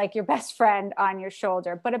you had like your best friend on your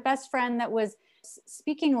shoulder, but a best friend that was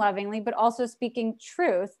speaking lovingly, but also speaking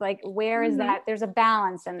truth, like where is hmm that? There's a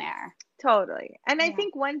balance in there. totally. And I Yeah.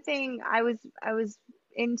 think one thing I was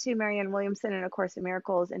into Marianne Williamson in A Course in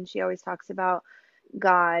Miracles, and she always talks about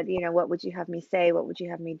God, what would you have me say? What would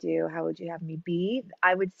you have me do? How would you have me be?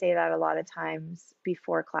 I would say that a lot of times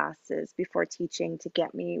before classes, before teaching, to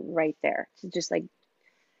get me right there, to just like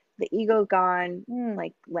the ego gone, Mm,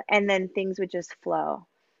 like, and then things would just flow.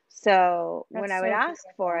 So when that's I would so ask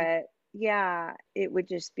for beautiful. it, yeah, it would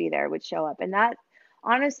just be there, it would show up. And that,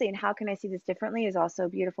 honestly, and how can I see this differently is also a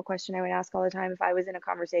beautiful question I would ask all the time. If I was in a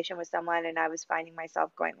conversation with someone and I was finding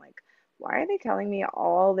myself going like, why are they telling me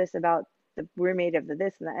all this about the roommate of the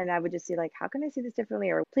this and that? And I would just see like, how can I see this differently?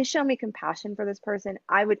 Or please show me compassion for this person.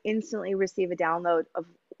 I would instantly receive a download of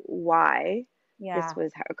why this Yeah.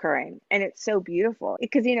 was occurring. And it's so beautiful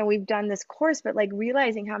because, we've done this course, but like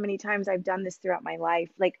realizing how many times I've done this throughout my life,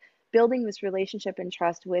 like building this relationship and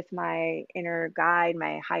trust with my inner guide,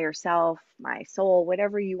 my higher self, my soul,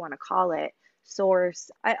 whatever you want to call it,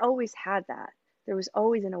 source. I always had that. There was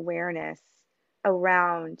always an awareness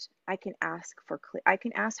around I can ask for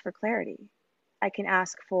clarity. I can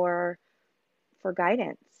ask for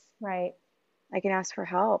guidance. Right. I can ask for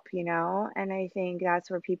help. And I think that's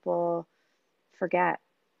where people forget.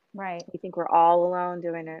 Right. We think we're all alone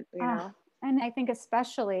doing it, you Ah, know? and I think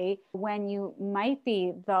especially when you might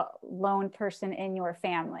be the lone person in your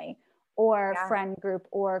family or Yeah. friend group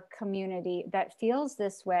or community that feels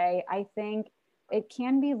this way, I think it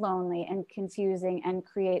can be lonely and confusing and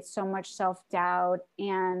create so much self-doubt.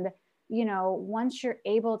 And, once you're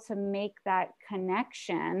able to make that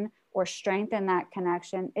connection or strengthen that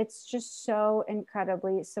connection, it's just so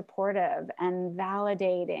incredibly supportive and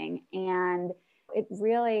validating. And it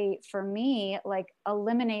really, for me, like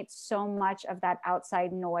eliminates so much of that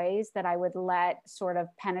outside noise that I would let sort of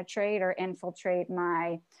penetrate or infiltrate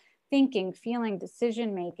my thinking, feeling,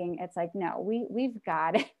 decision making. It's like, no, we've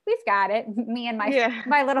got it. We've got it. Me and my Yeah.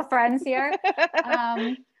 my little friends here.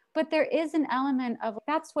 Um, but there is an element of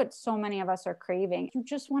that's what so many of us are craving. You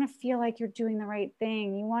just want to feel like you're doing the right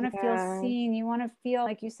thing. You want to feel Yeah. seen. You want to feel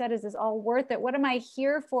like you said, is this all worth it? What am I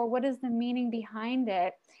here for? What is the meaning behind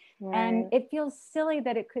it? And Right. it feels silly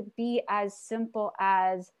that it could be as simple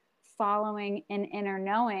as following an inner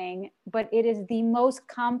knowing, but it is the most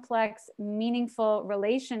complex, meaningful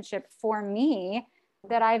relationship for me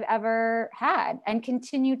that I've ever had and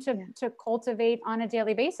continue Yeah. to cultivate on a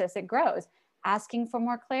daily basis. It grows, asking for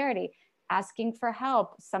more clarity, asking for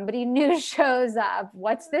help. Somebody new shows up.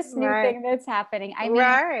 What's this new Right. thing that's happening? I mean,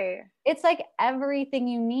 Right. it's like everything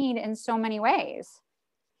you need in so many ways.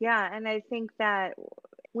 Yeah. And I think that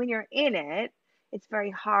when you're in it, it's very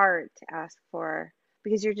hard to ask for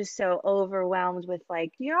because you're just so overwhelmed with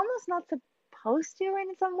like, you're almost not supposed to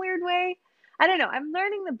in some weird way. I don't know. I'm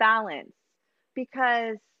learning the balance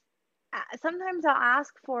because sometimes I'll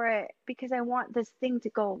ask for it because I want this thing to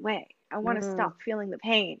go away. I want to Mm, stop feeling the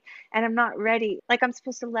pain and I'm not ready. Like I'm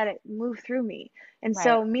supposed to let it move through me. And right.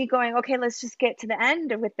 so me going, okay, let's just get to the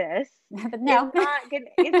end with this But is no. not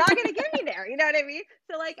gonna get me there. You know what I mean?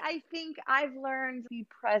 So like I think I've learned to be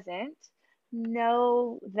present,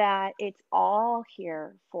 know that it's all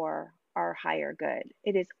here for our higher good.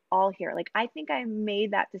 It is all here. Like I think I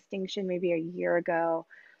made that distinction maybe a year ago.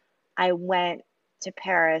 I went to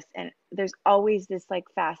Paris and there's always this like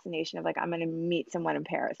fascination of like I'm gonna meet someone in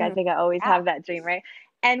Paris. I Mm, think I always yeah. have that dream, right?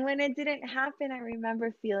 And when it didn't happen, I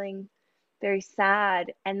remember feeling very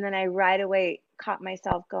sad. And then I right away caught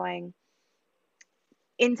myself going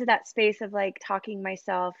into that space of like talking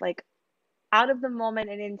myself like out of the moment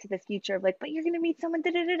and into the future of like, but you're gonna meet someone,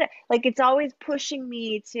 da, da, da, da. Like it's always pushing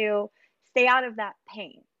me to stay out of that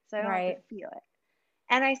pain so I don't have to Right. feel it.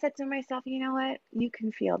 And I said to myself, you know what? You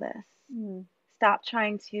can feel this. Mm, Stop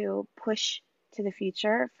trying to push to the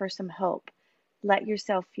future for some hope. Let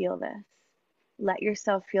yourself feel this. Let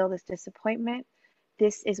yourself feel this disappointment.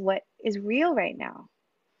 This is what is real right now.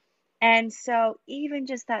 And so, even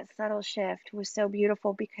just that subtle shift was so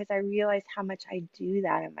beautiful because I realized how much I do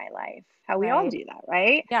that in my life, how we all right. do that,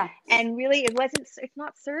 right? Yeah. And really, it's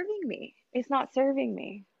not serving me. It's not serving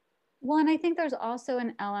me. Well, and I think there's also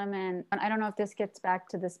an element, and I don't know if this gets back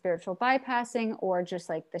to the spiritual bypassing or just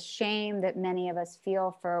like the shame that many of us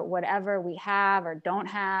feel for whatever we have or don't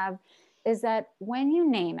have, is that when you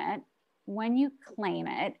name it, when you claim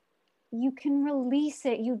it, you can release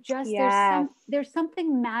it. You just, Yes. there's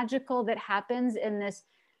something magical that happens in this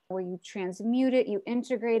where you transmute it, you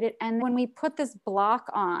integrate it. And when we put this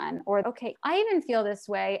block on, or, okay, I even feel this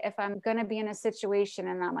way if I'm going to be in a situation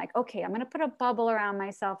and I'm like, okay, I'm going to put a bubble around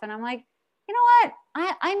myself. And I'm like, you know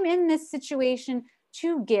what? I'm in this situation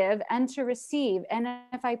to give and to receive. And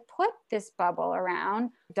if I put this bubble around,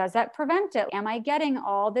 does that prevent it? Am I getting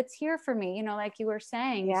all that's here for me? Like you were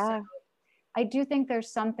saying. So Yeah. I do think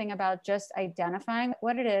there's something about just identifying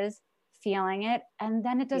what it is, feeling it, and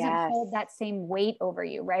then it doesn't Yes. hold that same weight over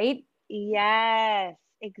you, right? Yes.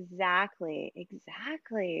 Exactly.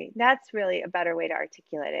 Exactly. That's really a better way to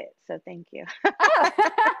articulate it. So thank you. Oh,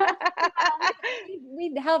 well,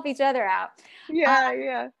 we help each other out. Uh, Yeah,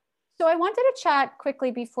 yeah. so I wanted to chat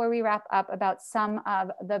quickly before we wrap up about some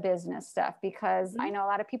of the business stuff, because I Mhm. know a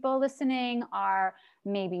lot of people listening are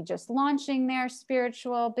maybe just launching their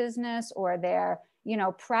spiritual business, or they're,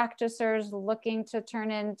 practicers looking to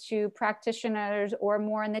turn into practitioners or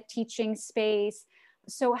more in the teaching space.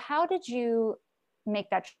 So how did you make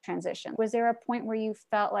that transition? Was there a point where you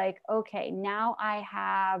felt like, okay, now I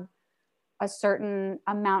have a certain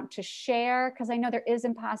amount to share? Because I know there is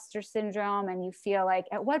imposter syndrome, and you feel like,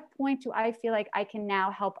 at what point do I feel like I can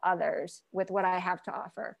now help others with what I have to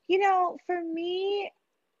offer? For me,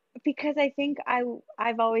 because I think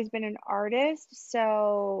I've always been an artist,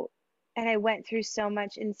 so and I went through so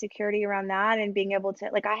much insecurity around that and being able to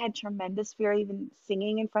like I had tremendous fear even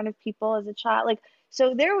singing in front of people as a child. Like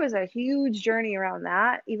so there was a huge journey around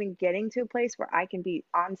that, even getting to a place where I can be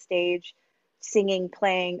on stage singing,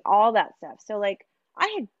 playing, all that stuff. So like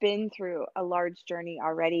I had been through a large journey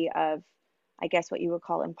already of I guess what you would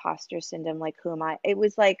call imposter syndrome, like who am I? It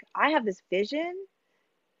was like I have this vision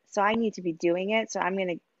so I need to be doing it. So I'm going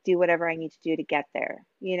to do whatever I need to do to get there.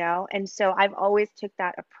 And so I've always took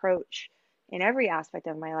that approach in every aspect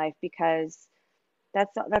of my life because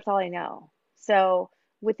that's all I know. So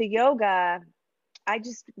with the yoga, I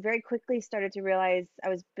just very quickly started to realize I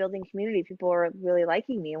was building community. People were really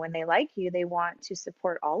liking me. And when they like you, they want to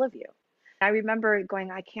support all of you. I remember going,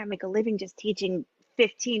 I can't make a living just teaching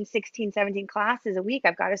 15, 16, 17 classes a week.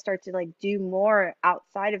 I've got to start to like do more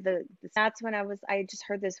outside of that's when I just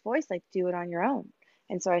heard this voice, like, do it on your own.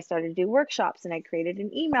 And so I started to do workshops and I created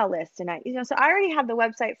an email list and so I already had the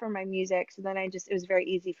website for my music. So then it was very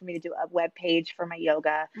easy for me to do a web page for my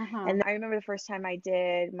yoga. Uh-huh. And I remember the first time I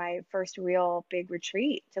did my first real big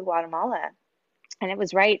retreat to Guatemala. And it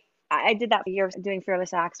was right. I did that for years doing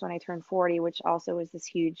Fearless Acts when I turned 40, which also was this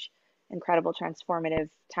huge, incredible, transformative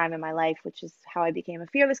time in my life, which is how I became a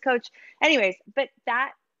fearless coach. Anyways, but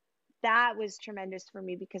that was tremendous for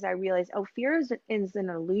me because I realized, oh, is an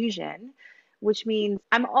illusion, which means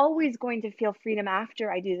I'm always going to feel freedom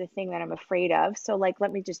after I do the thing that I'm afraid of. So, like,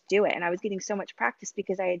 let me just do it. And I was getting so much practice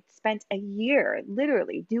because I had spent a year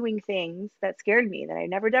literally doing things that scared me that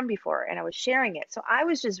I'd never done before. And I was sharing it. So I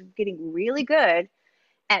was just getting really good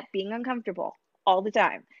at being uncomfortable all the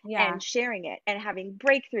time Yeah. and sharing it and having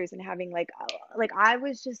breakthroughs and having like I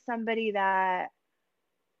was just somebody that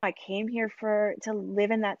I came here to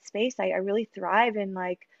live in that space. I really thrive in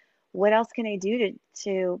like what else can I do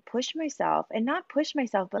to push myself and not push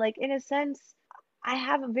myself, but like in a sense, I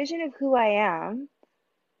have a vision of who I am.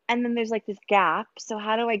 And then there's like this gap. So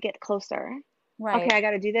how do I get closer? Right. Okay, I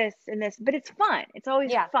got to do this and this, but it's fun. It's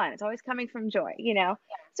always Yeah. fun. It's always coming from joy. So,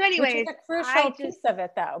 Which is anyways, a crucial I just piece of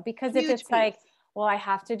it, though, because if huge it's piece. like, well, I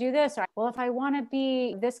have to do this, or well, if I want to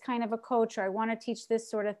be this kind of a coach, or I want to teach this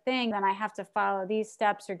sort of thing, then I have to follow these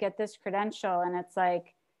steps or get this credential. And it's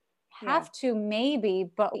like, Yeah. have to maybe,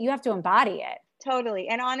 but you have to embody it. Totally.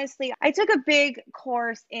 And honestly, I took a big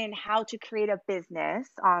course in how to create a business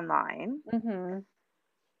online. Mm-hmm.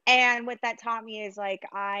 And what that taught me is like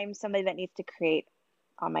I'm somebody that needs to create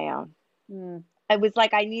on my own. Mm. It was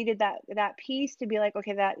like I needed that piece to be like,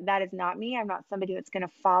 okay, that is not me. I'm not somebody that's going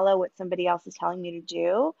to follow what somebody else is telling me to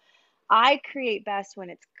do. I create best when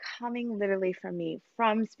it's coming literally from me,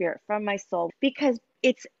 from spirit, from my soul, because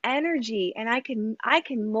it's energy and I can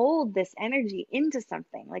mold this energy into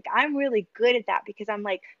something. Like I'm really good at that because I'm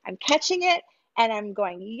catching it and I'm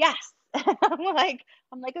going, yes. I'm like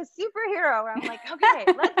a superhero where I'm like, okay,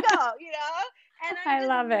 let's go. And I'm I just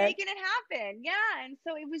love it. making it happen. Yeah. And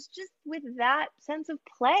so it was just with that sense of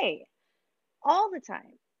play all the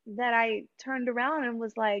time that I turned around and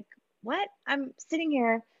was like, what? I'm sitting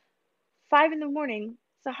here 5 in the morning,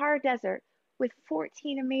 Sahara Desert, with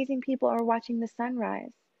 14 amazing people are watching the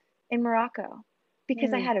sunrise. in Morocco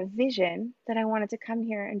because I had a vision that I wanted to come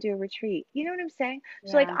here and do a retreat. You know what I'm saying?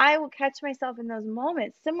 So like Yeah. I will catch myself in those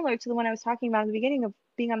moments, similar to the one I was talking about at the beginning of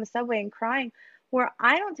being on the subway and crying, where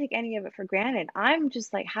I don't take any of it for granted. I'm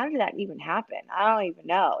just like, how did that even happen? I don't even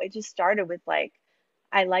know. It just started with like,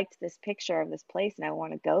 I liked this picture of this place and I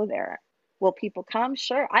want to go there. Will people come?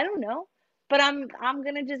 Sure. I don't know. But I'm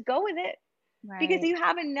gonna just go with it because Right. you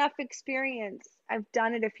have enough experience. I've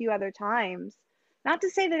done it a few other times. Not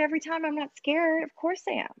to say that every time I'm not scared. Of course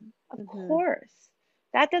I am. Of Hmm. course.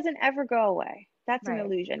 That doesn't ever go away. That's an Right.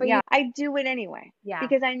 illusion. But you, Yeah, I do it anyway yeah.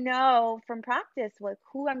 because I know from practice what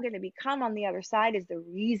who I'm going to become on the other side is the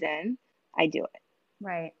reason I do it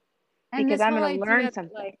Right. And because this I'm whole going to learn idea that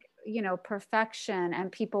something. like, perfection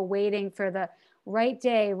and people waiting for the right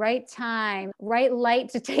day, right time, right light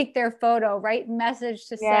to take their photo, right message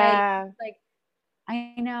to say, Yeah. like,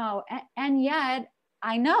 I know. And yet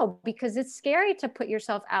I know because it's scary to put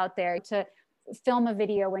yourself out there, to film a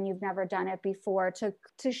video when you've never done it before,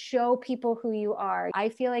 to show people who you are. I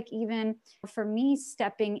feel like even for me,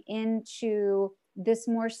 stepping into this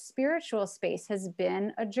more spiritual space has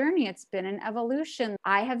been a journey. It's been an evolution.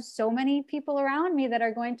 I have so many people around me that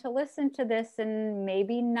are going to listen to this and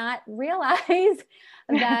maybe not realize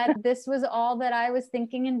that this was all that I was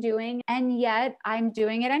thinking and doing. And yet I'm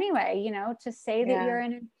doing it anyway, to say that Yeah. you're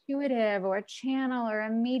an intuitive or a channel or a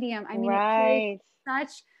medium. I mean, it carries Right.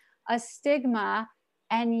 such a stigma.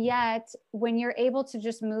 And yet, when you're able to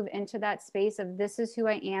just move into that space of this is who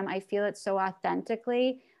I am, I feel it so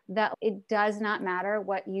authentically that it does not matter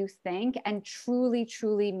what you think, and truly,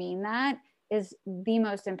 truly mean that is the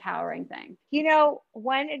most empowering thing.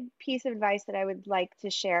 One piece of advice that I would like to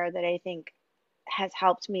share that I think has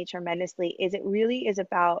helped me tremendously is it really is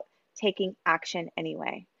about taking action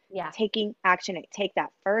anyway. Yeah. Taking action, take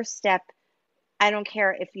that first step. I don't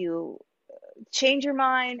care if you change your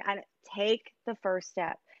mind, and take the first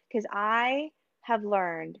step because I have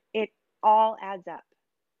learned it all adds up.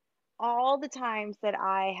 All the times that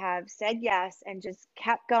I have said yes and just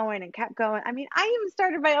kept going and kept going. I mean, I even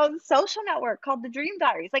started my own social network called the Dream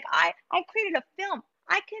Diaries. Like I created a film.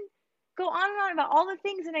 I can go on and on about all the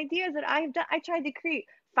things and ideas that I've done. I tried to create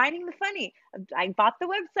finding the funny. I bought the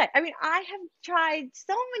website. I mean, I have tried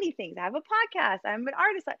so many things. I have a podcast. I'm an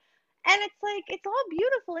artist. And it's like it's all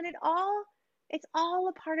beautiful and it's all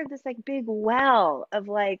a part of this like big well of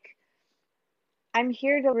like I'm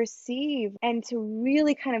here to receive and to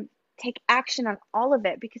really kind of take action on all of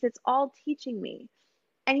it because it's all teaching me.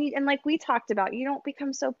 And like we talked about, you don't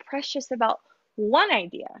become so precious about one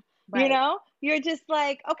idea. Right. You're just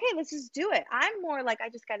like, okay, let's just do it. I'm more like I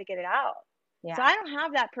just got to get it out. So Yeah. I don't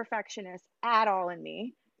have that perfectionist at all in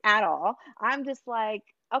me at all. I'm just like,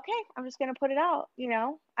 okay, I'm just going to put it out.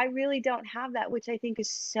 I really don't have that, which I think is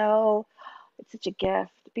it's such a gift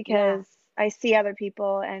Yeah. because I see other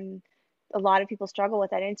people and a lot of people struggle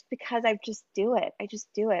with it. And it's because I just do it. I just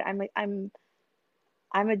do it.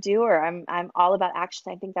 I'm a doer. I'm all about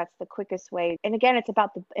action. I think that's the quickest way. And again, it's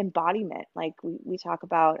about the embodiment. Like we talk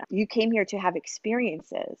about, you came here to have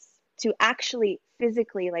experiences, to actually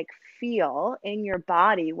physically like feel in your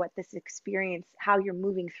body what this experience, how you're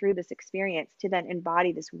moving through this experience to then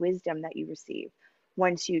embody this wisdom that you receive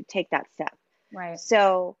once you take that step. Right.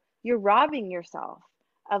 So you're robbing yourself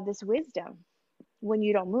of this wisdom when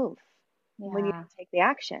you don't move, when you Yeah. don't take the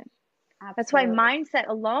action. That's why Absolutely. mindset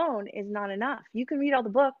alone is not enough. You can read all the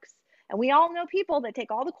books, and we all know people that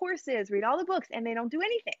take all the courses, read all the books, and they don't do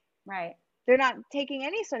anything. Right. They're not taking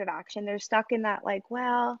any sort of action. They're stuck in that, like,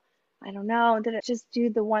 well, I don't know. Did it just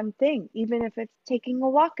do the one thing, even if it's taking a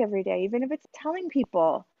walk every day, even if it's telling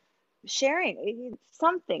people, sharing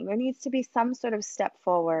something. There needs to be some sort of step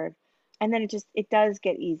forward, and then it does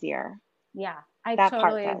get easier. Yeah, I That part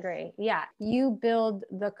totally does. agree. Yeah, you build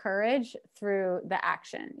the courage through the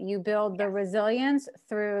action. You build the Yes. resilience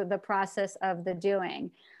through the process of the doing.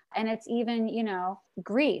 And it's even,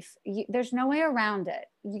 grief. There's no way around it.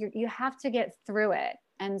 You have to get through it.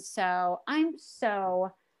 And so I'm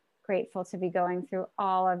so grateful to be going through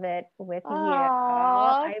all of it with you.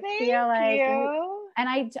 Oh, I feel thank like you. and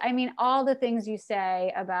I mean, all the things you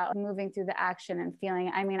say about moving through the action and feeling,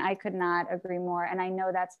 I mean, I could not agree more. And I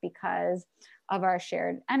know that's because of our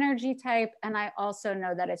shared energy type. And I also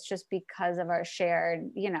know that it's just because of our shared,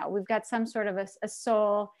 we've got some sort of a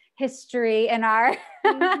soul history in our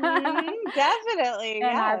Definitely, in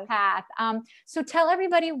our yes. path. So tell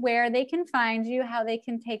everybody where they can find you, how they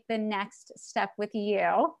can take the next step with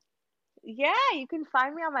you. Yeah, you can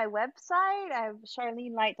find me on my website. I have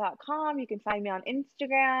charlenelight.com. You can find me on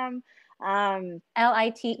Instagram.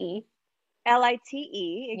 LITE. Lite,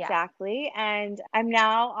 Yeah. exactly. And I'm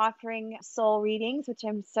now offering soul readings, which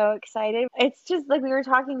I'm so excited. It's just like we were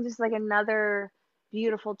talking, just like another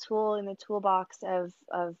beautiful tool in the toolbox of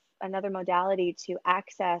another modality to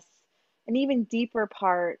access an even deeper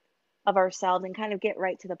part of ourselves and kind of get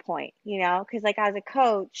right to the point, because like as a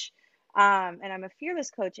coach, and I'm a fearless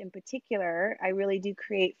coach in particular, I really do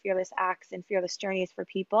create fearless acts and fearless journeys for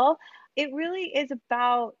people. It really is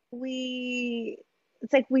about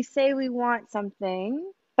it's like we say we want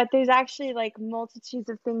something, but there's actually like multitudes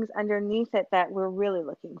of things underneath it that we're really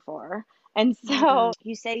looking for. And Mm, so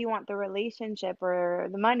you say you want the relationship or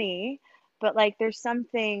the money, but like there's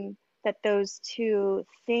something that those two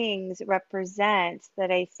things represent that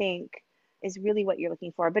I think is really what you're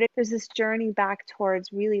looking for. But there's this journey back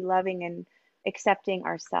towards really loving and accepting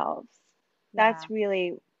ourselves. yeah. That's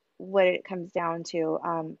really what it comes down to,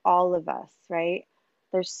 all of us, right?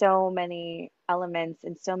 There's so many elements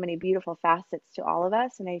and so many beautiful facets to all of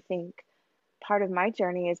us. And I think part of my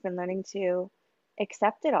journey has been learning to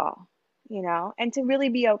accept it all, and to really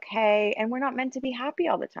be okay. And we're not meant to be happy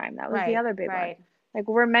all the time. That was the Right. other big one. Right. Like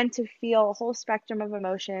we're meant to feel a whole spectrum of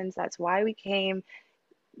emotions. That's why we came,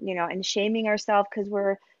 and shaming ourselves because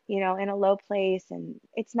we're, in a low place and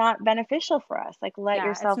it's not beneficial for us. Like let Yeah.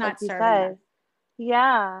 It's yourself, like not you serving us. said,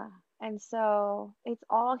 yeah. And so it's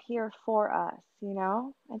all here for us,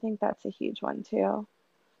 I think that's a huge one too.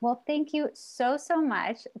 Well, thank you so, so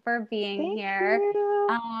much for being Thank here.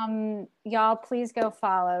 you. Y'all, please go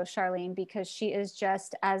follow Charlene because she is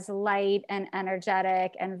just as light and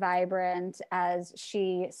energetic and vibrant as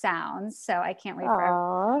she sounds. So I can't wait for everyone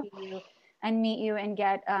Aw. to see you and meet you and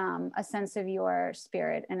get a sense of your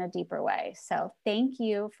spirit in a deeper way. So thank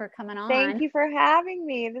you for coming Thank on. you for having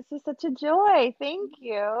me. This was such a joy. Thank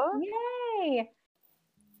you. Yay!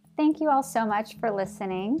 Thank you all so much for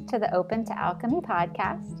listening to the Open to Alchemy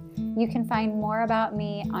podcast. You can find more about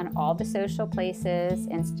me on all the social places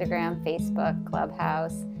Instagram, Facebook,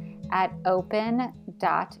 Clubhouse at open.to.alchemy.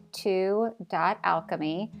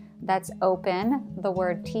 That's open, the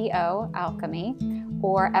word TO, alchemy,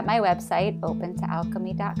 or at my website,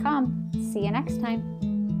 opentoalchemy.com. See you next time.